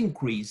would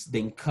increase the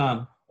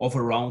income of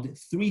around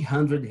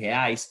 300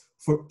 reais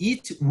for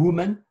each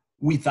woman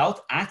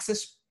without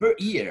access per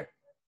year.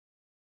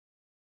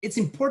 It's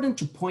important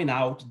to point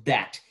out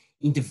that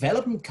in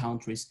developing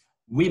countries,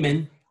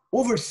 women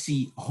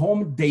oversee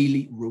home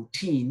daily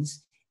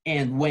routines,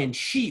 and when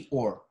she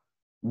or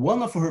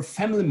one of her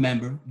family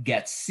members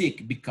gets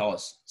sick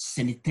because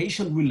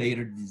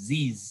sanitation-related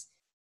disease,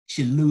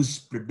 she loses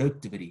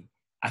productivity,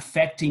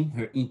 affecting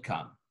her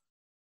income.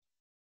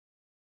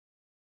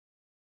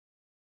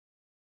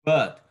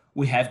 But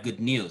we have good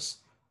news.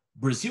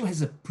 Brazil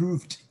has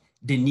approved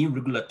the new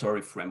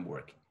regulatory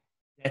framework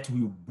that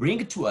will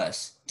bring to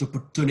us the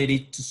opportunity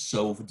to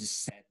solve this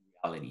sad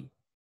reality.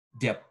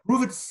 The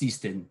approved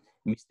system,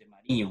 Mr.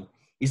 Marinho,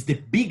 is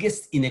the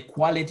biggest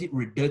inequality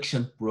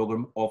reduction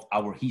program of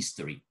our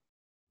history.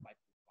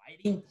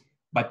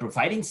 By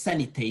providing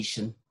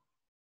sanitation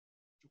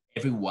to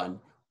everyone,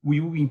 we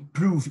will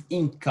improve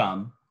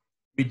income,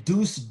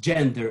 reduce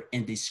gender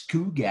and the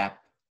school gap,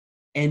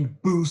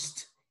 and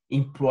boost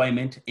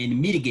employment and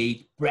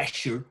mitigate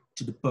pressure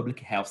to the public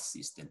health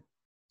system.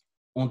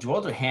 On the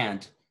other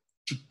hand,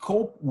 to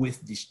cope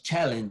with this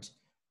challenge,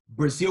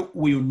 Brazil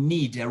will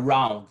need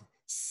around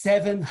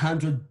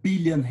 700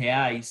 billion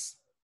reais,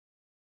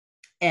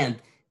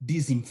 and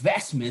these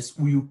investments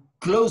will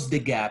close the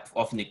gap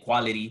of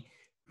inequality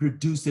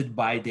produced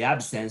by the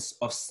absence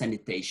of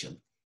sanitation,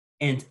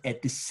 and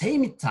at the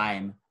same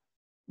time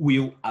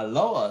will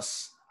allow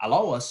us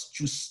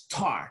to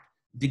start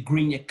the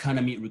green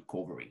economy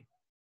recovery.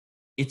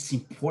 It's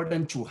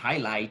important to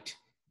highlight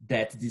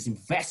that these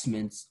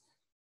investments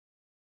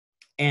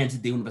and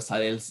the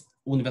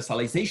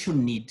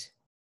universalization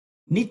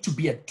need to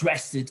be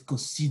addressed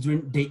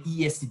considering the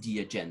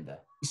ESG agenda,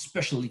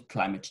 especially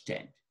climate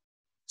change.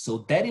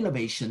 So that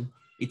innovation,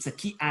 it's a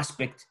key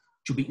aspect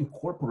to be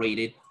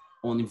incorporated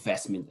on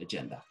investment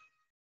agenda.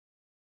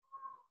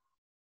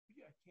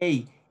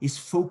 BRK is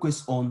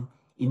focused on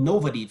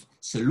innovative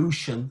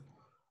solution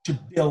to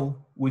deal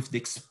with the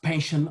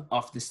expansion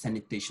of the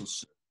sanitation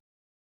service.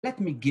 Let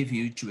me give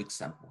you 2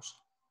 examples.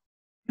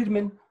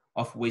 Treatment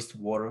of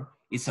wastewater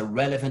is a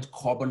relevant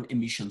carbon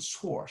emission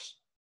source.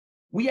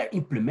 We are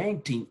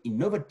implementing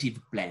innovative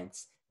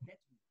plants that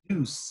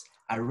reduce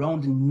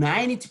around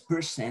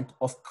 90%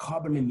 of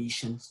carbon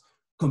emissions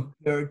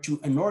compared to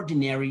an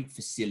ordinary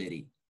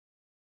facility.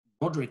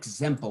 Another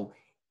example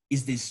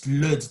is the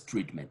sludge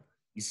treatment.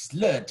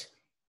 Sludge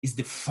is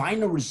the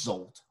final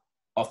result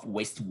of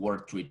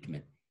wastewater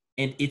treatment,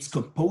 and it's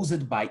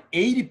composed by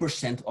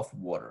 80% of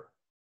water.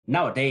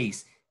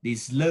 Nowadays, the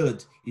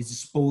sludge is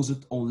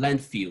disposed on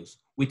landfills,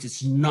 which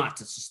is not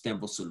a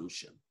sustainable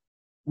solution.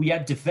 We are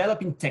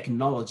developing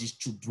technologies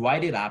to dry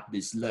it up,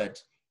 the sludge,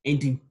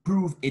 and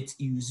improve its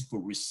use for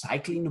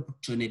recycling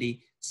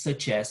opportunity,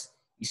 such as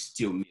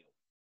steel mill.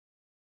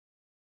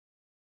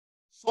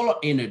 Solar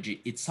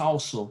energy, it's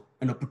also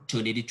an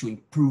opportunity to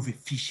improve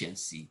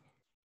efficiency.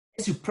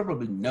 As you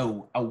probably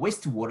know, a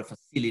wastewater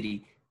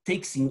facility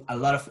takes in a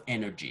lot of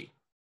energy.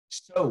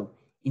 So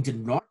in the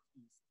Northeast,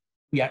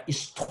 we are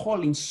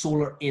installing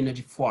solar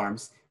energy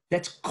farms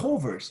that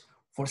covers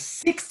for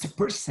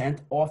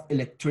 60% of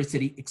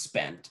electricity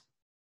expend.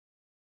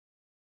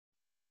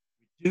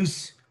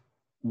 Reduce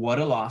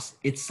water loss,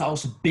 it's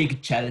also a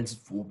big challenge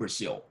for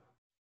Brazil.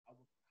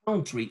 Our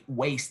country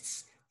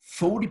wastes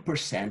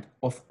 40%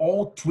 of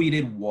all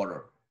treated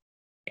water.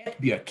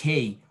 At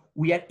BRK,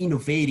 we are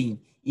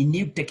innovating in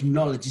new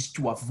technologies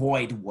to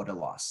avoid water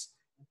loss.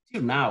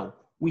 Until now,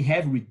 we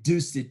have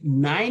reduced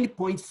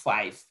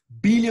 9.5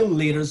 billion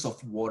liters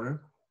of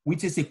water,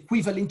 which is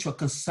equivalent to a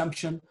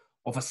consumption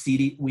of a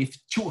city with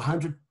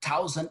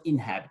 200,000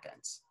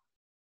 inhabitants.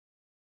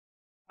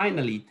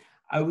 Finally,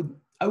 I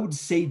would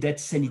say that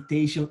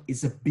sanitation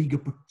is a big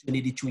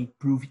opportunity to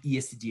improve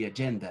ESG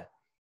agenda.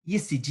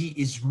 ESG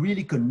is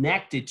really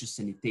connected to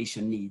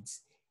sanitation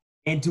needs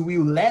and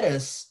will let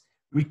us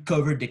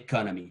recover the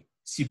economy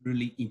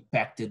severely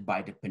impacted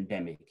by the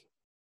pandemic.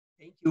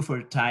 Thank you for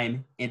your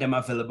time, and I'm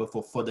available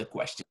for further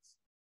questions.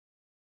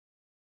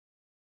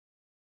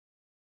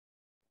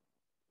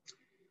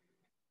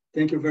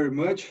 Thank you very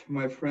much,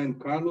 my friend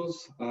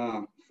Carlos,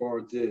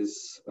 for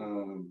this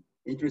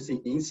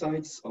interesting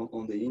insights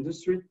on the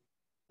industry.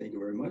 Thank you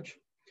very much.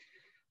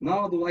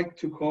 Now I'd like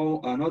to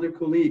call another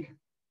colleague,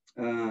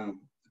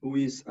 who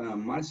is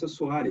Márcia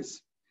Soares.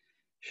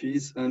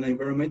 She's an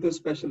environmental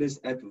specialist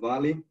at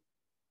Vale.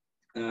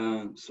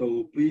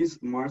 So please,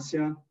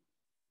 Márcia,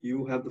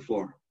 you have the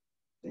floor.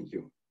 Thank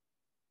you.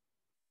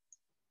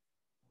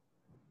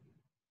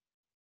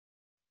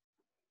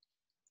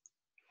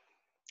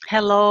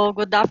 Hello,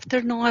 good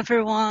afternoon,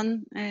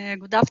 everyone.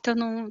 Good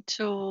afternoon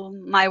to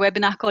my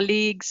webinar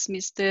colleagues,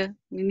 Mr.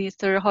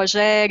 Minister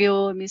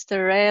Rogerio,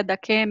 Mr. Reda,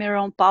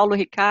 Cameron, Paulo,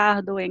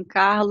 Ricardo, and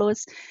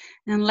Carlos.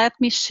 And let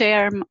me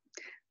share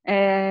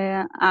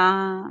my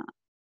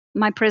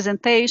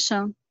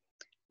presentation.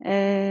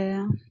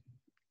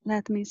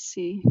 Let me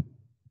see.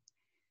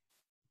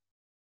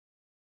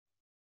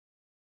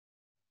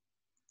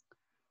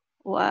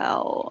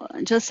 Well,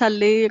 just a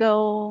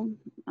little.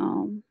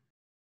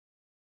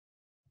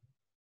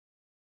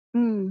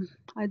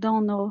 I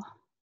don't know.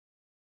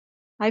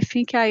 I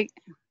think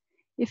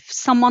if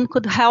someone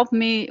could help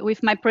me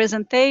with my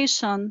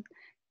presentation,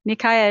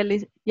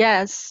 Michael,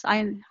 yes,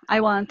 I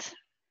want.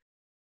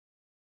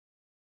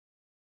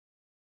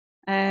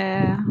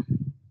 I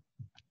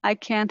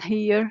can't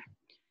hear.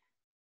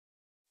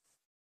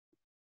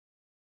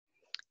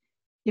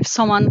 If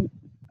someone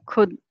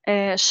could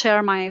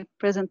share my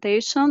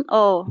presentation.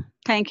 Oh,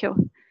 thank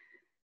you.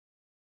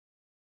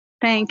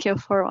 Thank you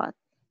for what?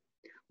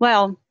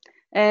 Well,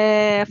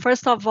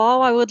 first of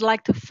all, I would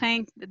like to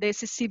thank the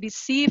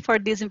CCBC for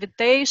this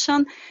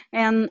invitation.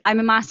 And I'm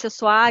Márcia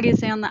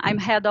Soares, and I'm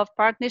head of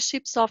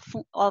partnerships of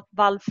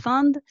Vale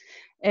Fund.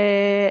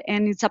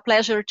 And it's a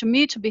pleasure to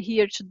me to be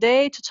here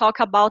today to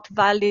talk about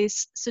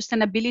Vale's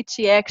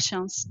sustainability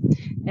actions.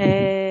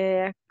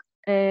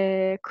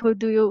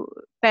 Could you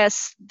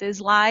pass the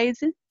slide?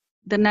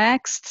 The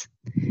next.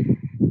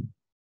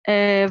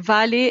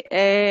 Vale,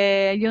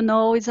 you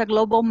know, is a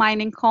global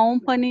mining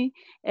company,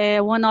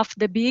 one of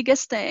the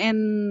biggest,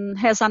 and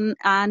has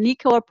a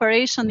nickel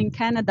operation in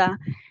Canada.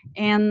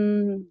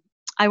 And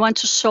I want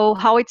to show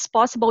how it's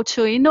possible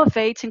to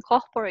innovate,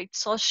 incorporate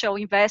social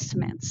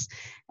investments.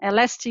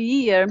 Last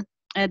year,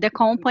 the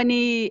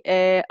company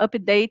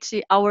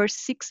updated our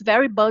 6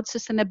 very bold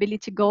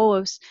sustainability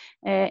goals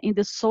in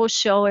the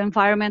social,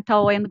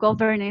 environmental, and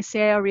governance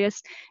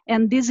areas.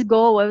 And these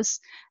goals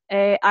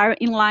are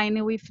in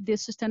line with the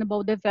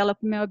Sustainable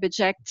Development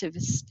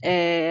Objectives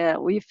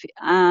with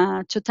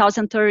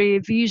 2030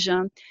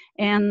 vision,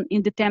 and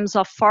in the terms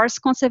of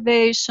forest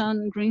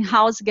conservation,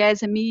 greenhouse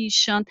gas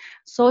emission,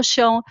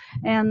 social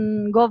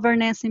and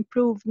governance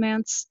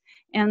improvements.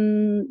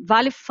 And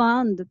Vale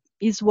Fund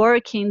is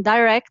working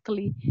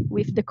directly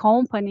with the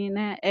company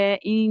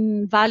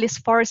in Vale's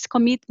forest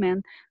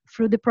commitment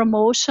through the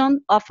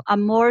promotion of a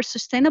more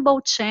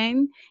sustainable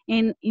chain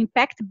and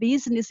impact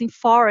business in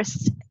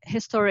forest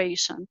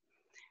restoration.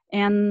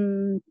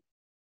 And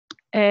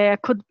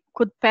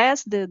could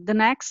pass the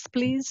next,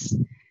 please.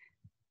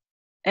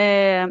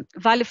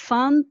 Vale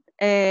Fund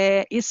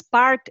is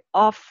part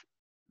of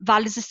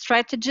Vale's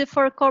strategy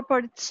for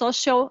corporate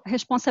social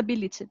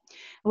responsibility.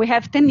 We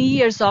have 10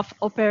 years of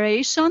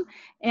operation,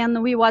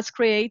 and we was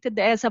created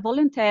as a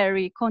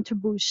voluntary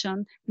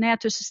contribution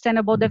to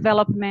sustainable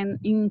development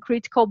in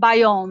critical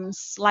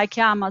biomes like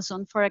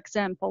Amazon, for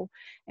example.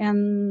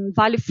 And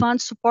Vale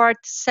Fund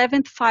supports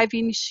 75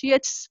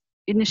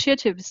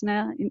 initiatives,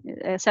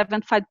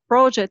 75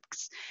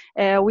 projects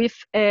with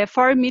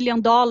 $4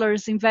 million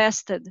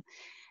invested.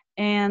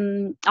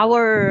 And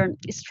our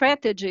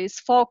strategy is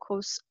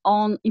focused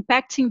on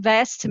impact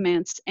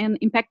investments and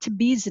impact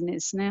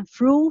business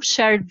through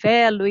shared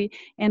value.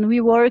 And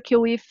we work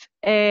with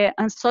a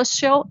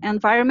social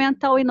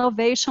environmental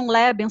innovation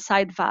lab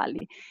inside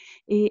Vale.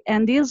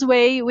 And this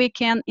way we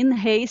can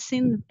enhance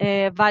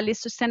Vale's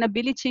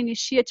sustainability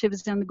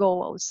initiatives and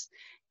goals.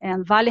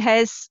 And Vale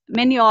has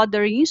many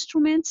other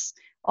instruments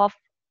of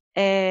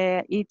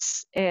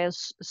its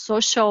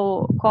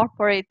social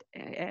corporate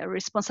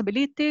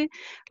responsibility,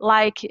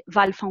 like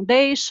Vale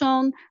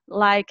Foundation,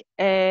 like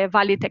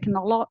Vale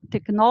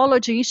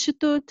Technology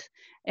Institute,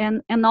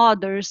 and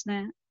others.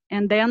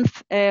 And then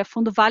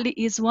Fundo Vale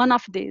is one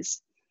of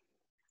these.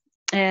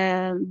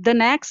 The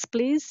next,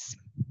 please.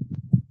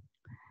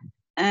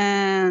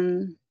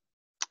 And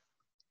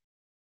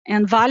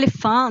Vale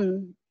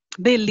Fund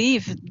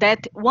believe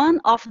that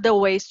one of the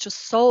ways to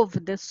solve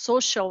the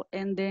social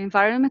and the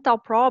environmental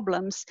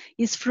problems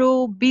is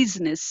through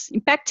business,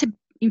 impact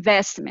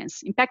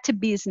investments, impact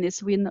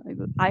business.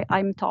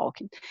 I'm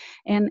talking,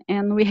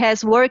 and we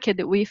has worked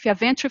with a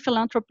venture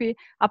philanthropy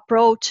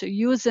approach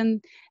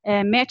using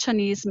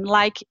mechanisms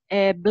like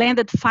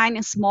blended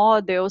finance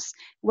models,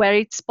 where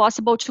it's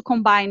possible to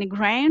combine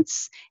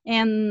grants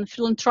and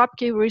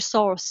philanthropic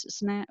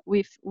resources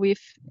with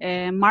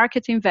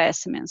market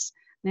investments.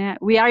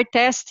 We are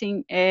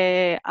testing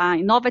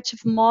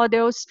innovative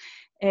models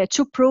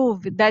to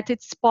prove that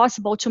it's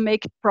possible to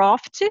make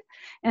profit,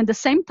 and at the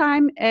same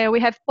time we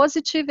have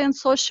positive and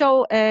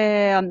social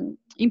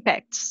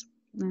impacts.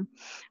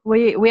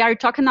 We are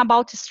talking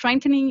about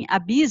strengthening a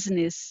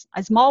business,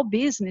 a small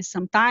business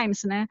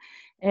sometimes,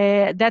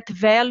 that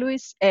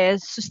values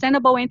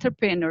sustainable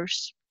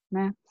entrepreneurs.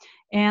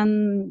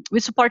 And we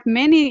support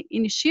many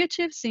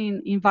initiatives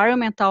in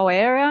environmental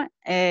area,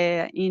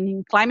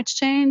 in climate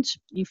change,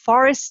 in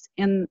forest,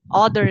 and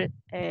other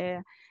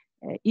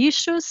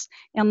issues.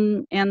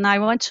 And I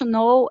want to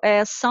know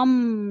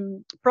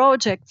some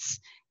projects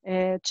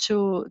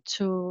to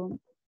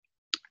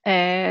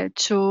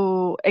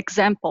to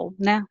example.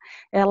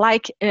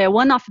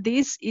 One of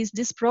these is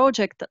this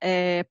project,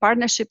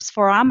 Partnerships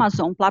for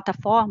Amazon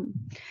platform.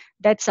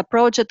 That's a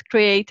project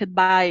created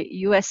by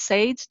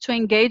USAID to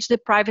engage the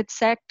private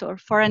sector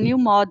for a new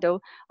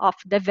model of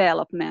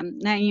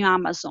development in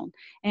Amazon.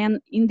 And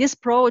in this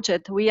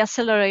project, we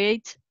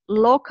accelerate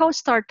local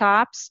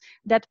startups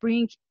that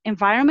bring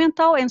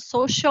environmental and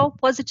social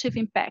positive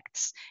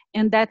impacts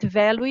and that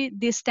value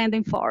the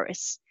standing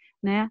forests.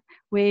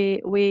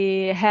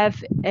 We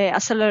have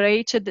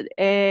accelerated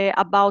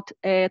about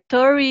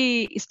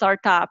 30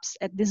 startups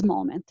at this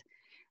moment.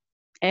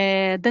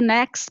 The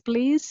next,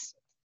 please.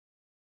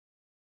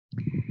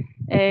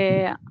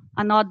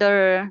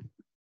 Another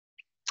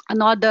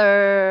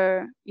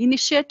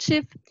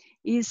initiative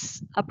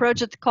is a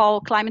project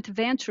called Climate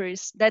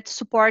Ventures that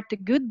support the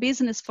good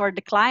business for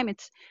the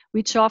climate,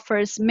 which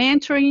offers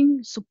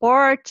mentoring,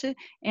 support,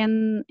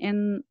 and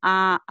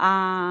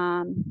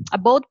a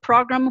bold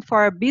program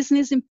for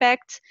business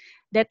impact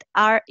that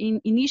are in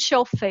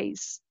initial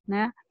phase.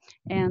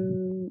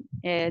 And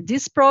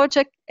this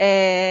project,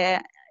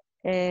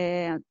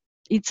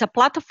 it's a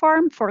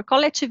platform for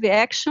collective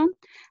action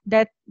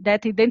that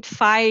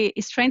identify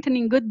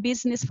strengthening good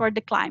business for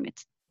the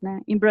climate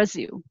in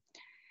Brazil.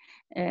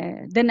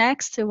 The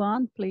next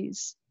one,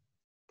 please.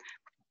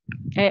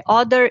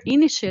 Other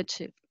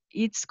initiative,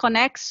 it's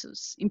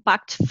Connexus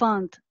Impact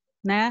Fund.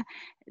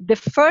 The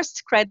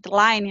first credit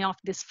line of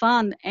this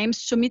fund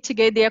aims to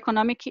mitigate the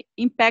economic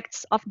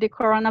impacts of the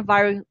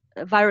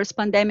coronavirus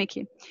pandemic,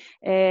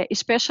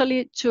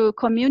 especially to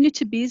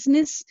community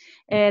business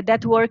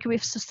that work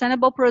with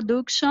sustainable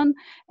production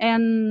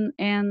and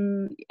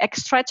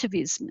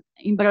extractivism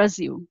in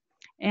Brazil.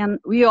 And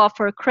we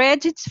offer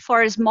credits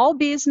for small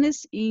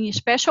business in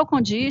special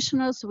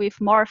conditions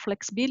with more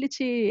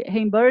flexibility,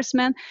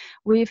 reimbursement,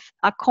 with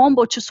a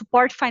combo to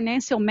support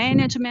financial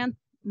management,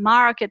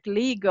 market,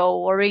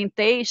 legal,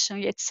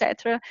 orientation,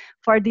 etc.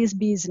 for this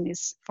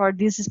business, for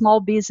this small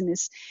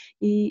business.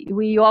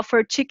 We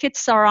offer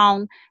tickets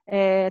around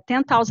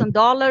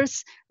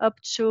 $10,000 up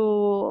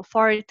to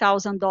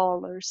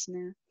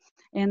 $40,000.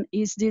 And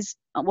is this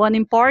one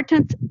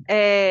important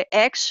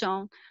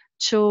action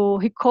to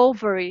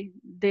recover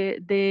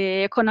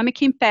the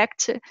economic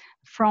impact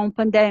from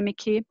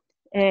pandemic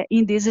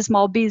in this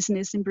small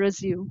business in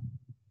Brazil.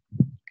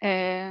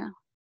 The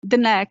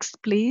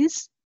next,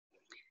 please.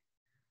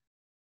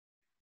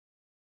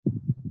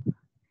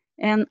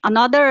 And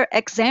another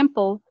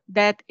example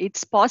that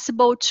it's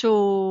possible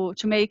to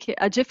make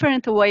a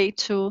different way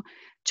to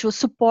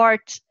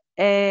support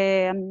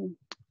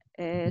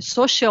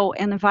social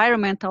and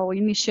environmental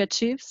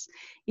initiatives.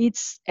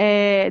 It's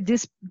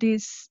this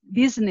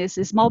business,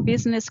 a small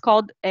business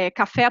called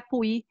Café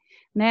Apuí.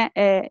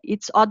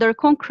 It's other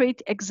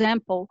concrete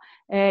example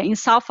in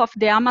south of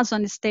the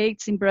Amazon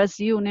states in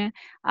Brazil,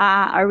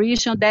 a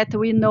region that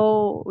we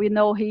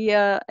know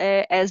here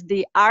as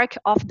the arc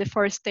of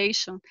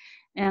deforestation.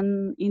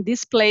 And in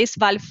this place,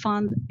 Vale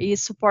Fund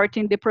is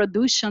supporting the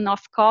production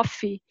of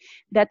coffee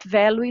that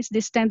values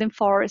the standing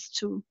forest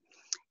too.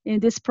 In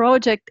this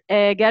project,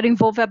 get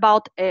involved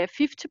about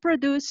 50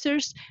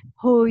 producers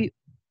who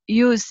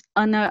use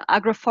an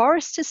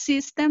agroforestry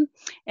system,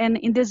 and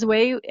in this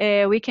way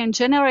we can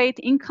generate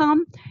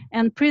income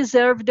and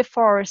preserve the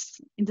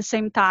forest in the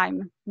same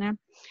time.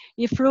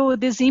 If through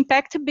this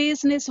impact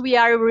business we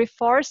are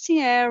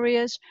reforesting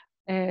areas,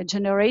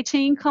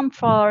 generating income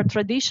for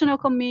traditional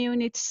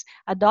communities,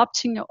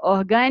 adopting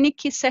organic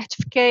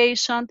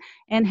certification,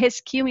 and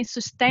rescuing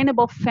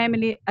sustainable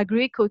family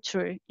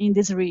agriculture in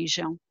this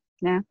region.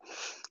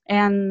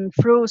 And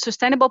through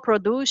sustainable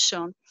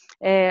production,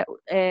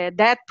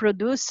 that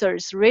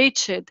producers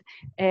reached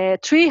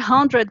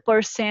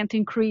 300%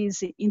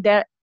 increase in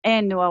their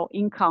annual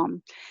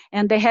income,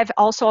 and they have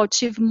also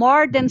achieved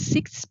more than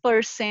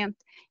 6%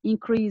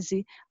 increase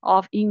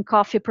in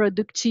coffee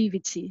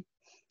productivity.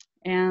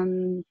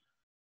 And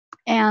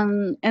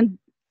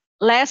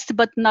last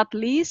but not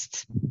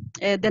least,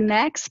 the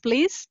next,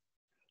 please.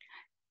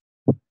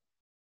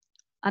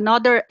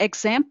 Another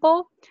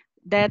example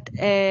that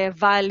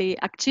Vale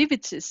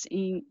activities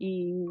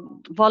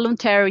in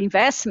voluntary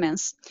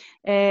investments,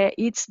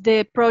 it's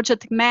the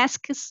project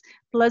Masks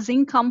Plus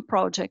Income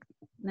project.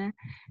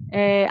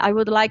 I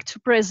would like to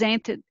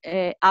present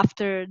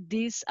after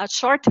this a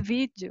short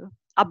video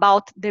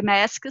about the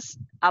masks,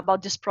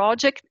 about this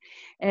project.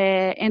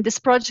 And this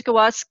project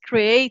was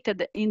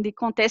created in the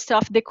context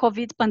of the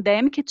COVID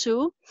pandemic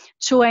too,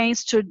 to aim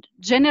to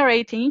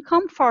generate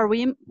income for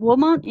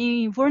women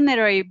in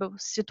vulnerable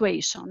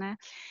situation.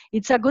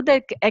 It's a good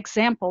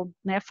example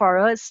for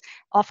us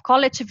of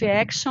collective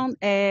action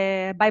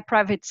by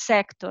private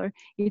sector.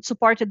 It's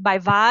supported by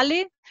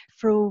Vale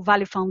through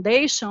Vale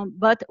Foundation,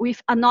 but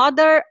with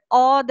other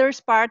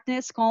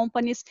partners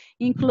companies,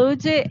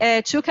 include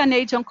 2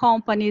 Canadian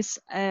companies,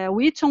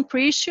 Wheaton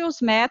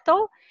Precious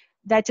Metal,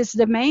 that is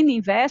the main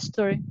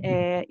investor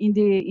in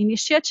the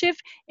initiative,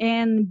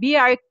 and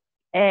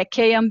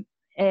BRKM,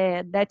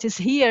 that is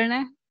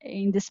here,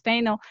 in this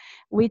panel,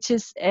 which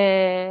is,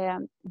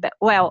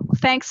 well,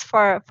 thanks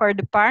for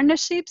the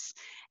partnerships.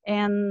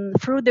 And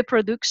through the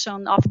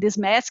production of these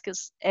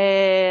masks,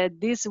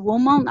 these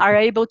women are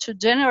able to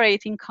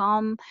generate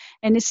income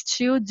and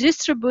still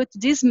distribute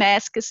these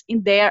masks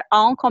in their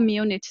own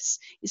communities,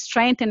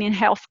 strengthening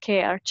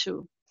healthcare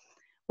too.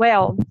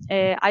 Well,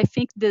 I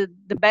think the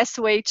best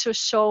way to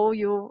show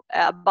you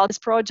about this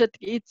project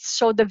is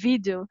show the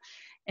video.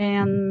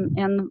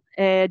 And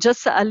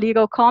just a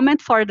little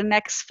comment for the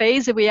next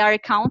phase, we are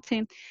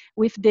counting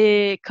with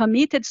the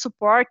committed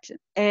support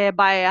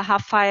by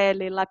Rafael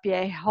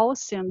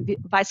Lapierre-Rossian,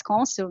 Vice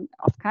Consul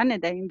of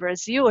Canada in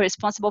Brazil,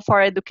 responsible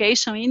for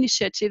education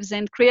initiatives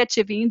and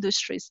creative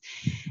industries,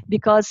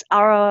 because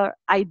our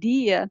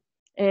idea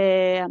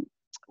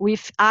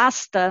with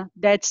ASTA,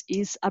 that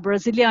is a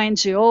Brazilian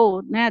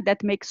NGO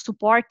that makes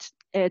support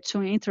to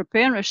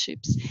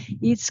entrepreneurships,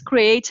 is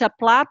create a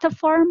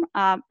platform,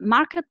 a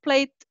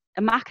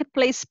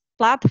marketplace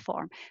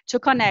platform to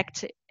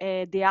connect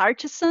the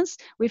artisans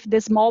with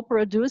the small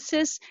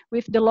producers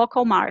with the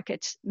local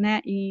market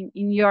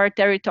in your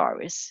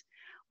territories.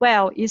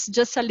 Well, it's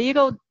just a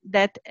little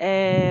that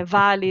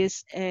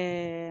Vale's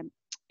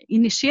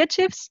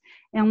initiatives,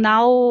 and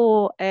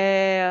now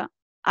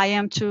I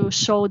am to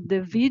show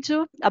the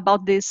video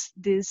about this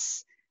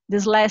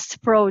last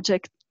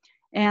project.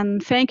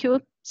 And thank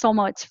you so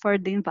much for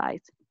the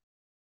invite.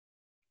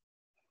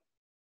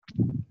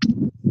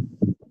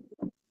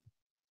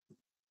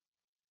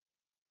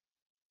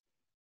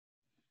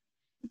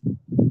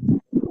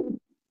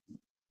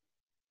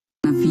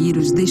 O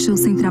vírus deixou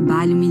sem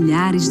trabalho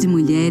milhares de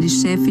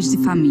mulheres chefes de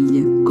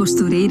família,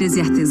 costureiras e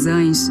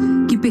artesãs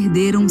que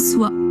perderam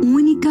sua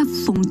única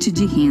fonte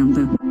de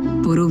renda.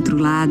 Por outro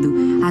lado,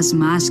 as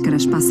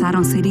máscaras passaram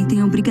a ser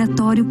item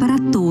obrigatório para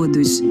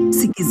todos,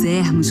 se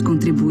quisermos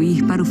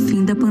contribuir para o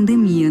fim da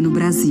pandemia no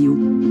Brasil.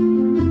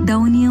 Da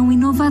união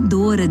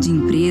inovadora de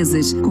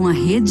empresas com a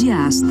rede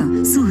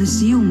ASTA,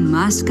 surgiu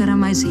Máscara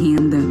Mais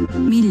Renda.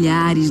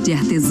 Milhares de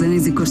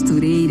artesãs e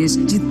costureiras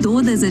de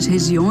todas as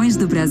regiões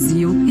do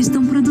Brasil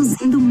estão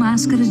produzindo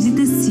máscaras de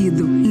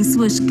tecido em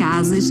suas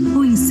casas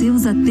ou em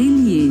seus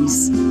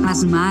ateliês.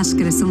 As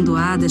máscaras são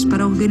doadas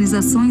para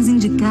organizações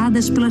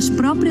indicadas pelas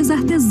próprias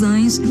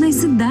artesãs nas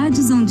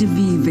cidades onde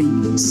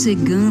vivem,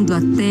 chegando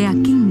até a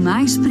quem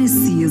mais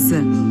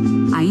precisa.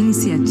 A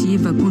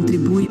iniciativa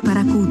contribui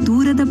para a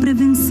cultura da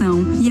prevenção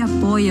e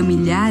apoia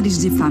milhares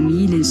de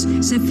famílias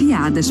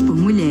chefiadas por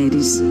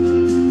mulheres.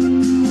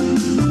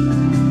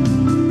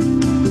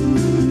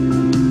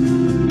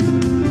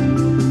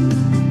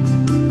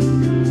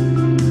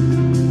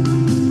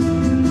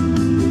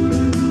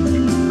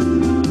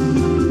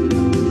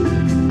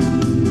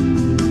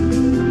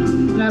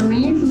 Para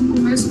mim, no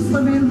começo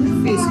foi meio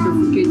difícil, porque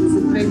eu fiquei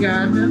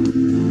desempregada,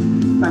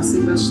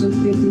 passei bastante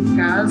tempo em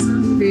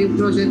casa, veio o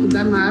projeto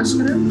da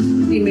máscara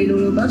e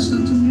melhorou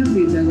bastante a minha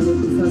vida. Agora eu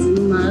estou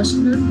fazendo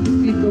máscara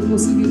e estou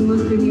conseguindo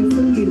manter minha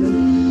família.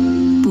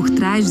 Por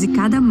trás de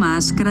cada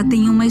máscara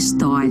tem uma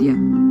história.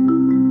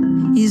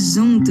 E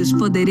juntos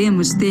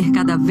poderemos ter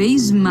cada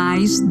vez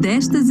mais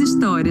destas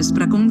histórias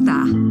para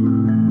contar.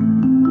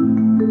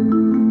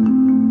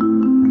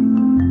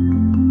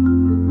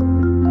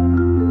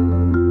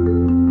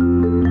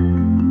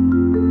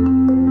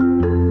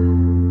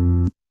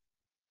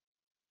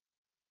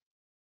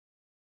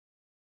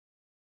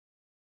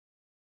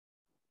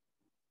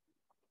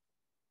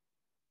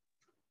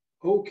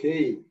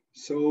 Okay,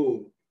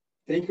 so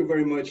thank you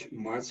very much,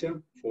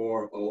 Márcia,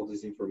 for all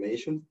this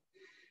information.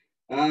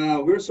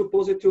 We're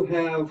supposed to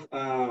have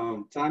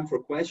time for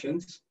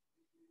questions,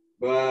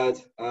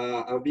 but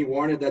I've been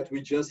warned that we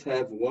just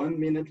have 1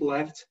 minute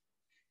left.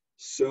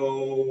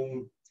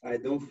 So I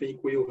don't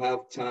think we'll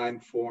have time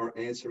for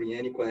answering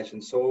any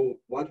questions. So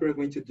what we're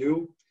going to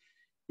do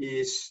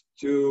is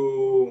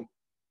to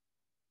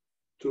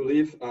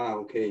leave,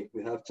 okay,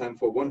 we have time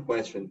for one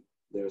question.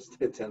 They're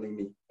still telling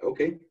me,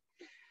 okay.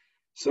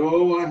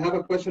 So I have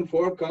a question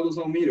for Carlos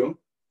Almiro,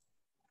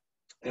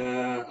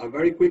 a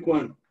very quick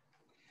one.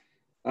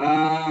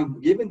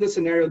 Given the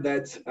scenario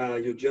that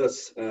you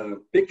just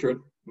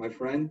pictured, my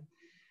friend,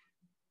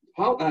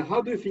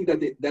 how do you think that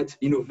that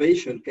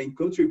innovation can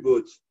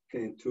contribute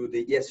to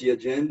the ESG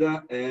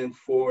agenda and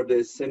for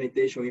the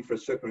sanitation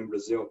infrastructure in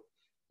Brazil?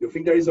 Do you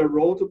think there is a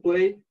role to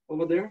play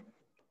over there?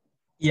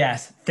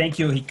 Yes, thank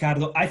you,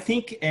 Ricardo. I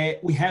think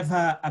we have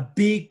a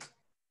big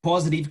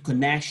positive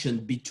connection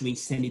between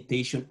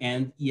sanitation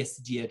and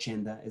ESG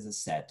agenda, as I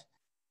said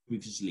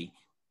previously,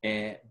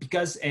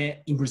 because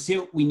in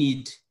Brazil, we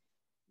need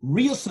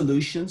real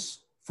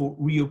solutions for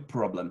real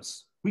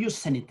problems, real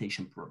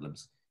sanitation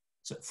problems.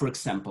 So for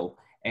example,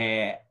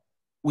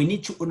 we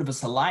need to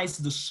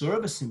universalize the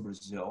service in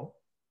Brazil,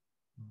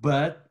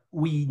 but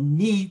we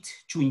need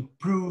to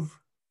improve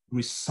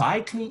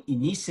recycling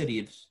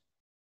initiatives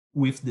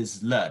with the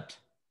sludge,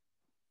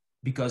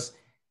 because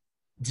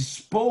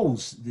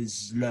dispose the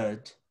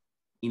sludge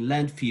in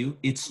landfill,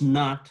 it's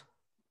not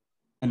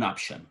an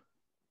option.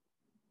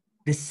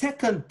 The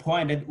second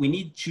point that we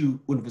need to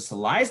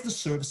universalize the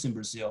service in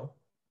Brazil,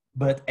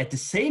 but at the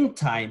same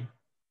time,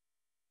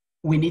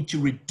 we need to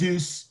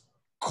reduce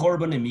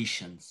carbon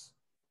emissions.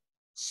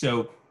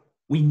 So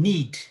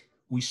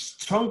we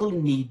strongly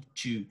need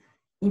to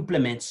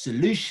implement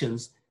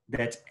solutions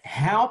that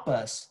help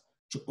us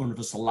to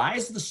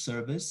universalize the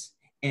service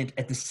and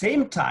at the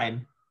same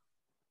time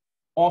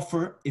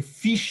offer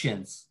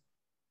efficiency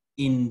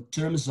in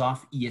terms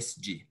of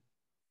ESG.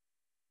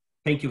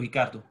 Thank you,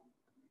 Ricardo.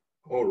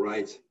 All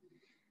right.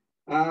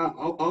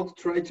 I'll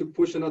try to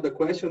push another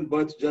question,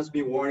 but just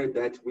be warned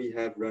that we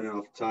have run out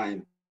of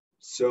time.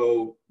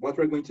 So what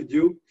we're going to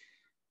do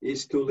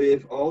is to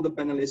leave all the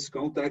panelists'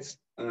 contacts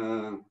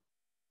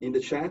in the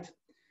chat.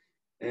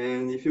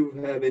 And if you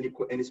have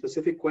any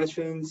specific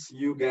questions,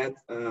 you get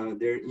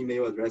their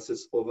email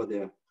addresses over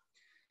there.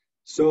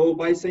 So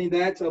by saying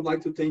that, I'd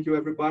like to thank you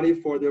everybody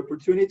for the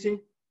opportunity.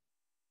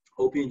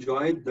 Hope you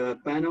enjoyed the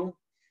panel.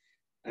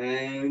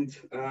 And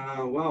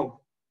wow,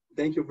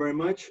 thank you very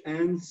much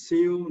and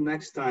see you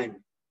next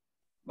time.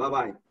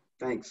 Bye-bye.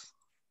 Thanks.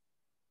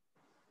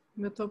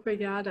 Muito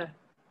obrigada.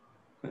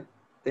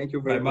 Thank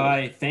you very much.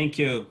 Bye-bye. Thank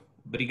you.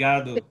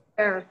 Obrigado.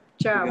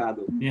 Tchau.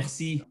 Obrigado.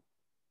 Merci.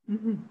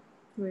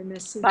 Oui,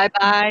 merci. Bye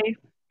bye.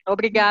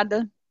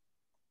 Obrigada.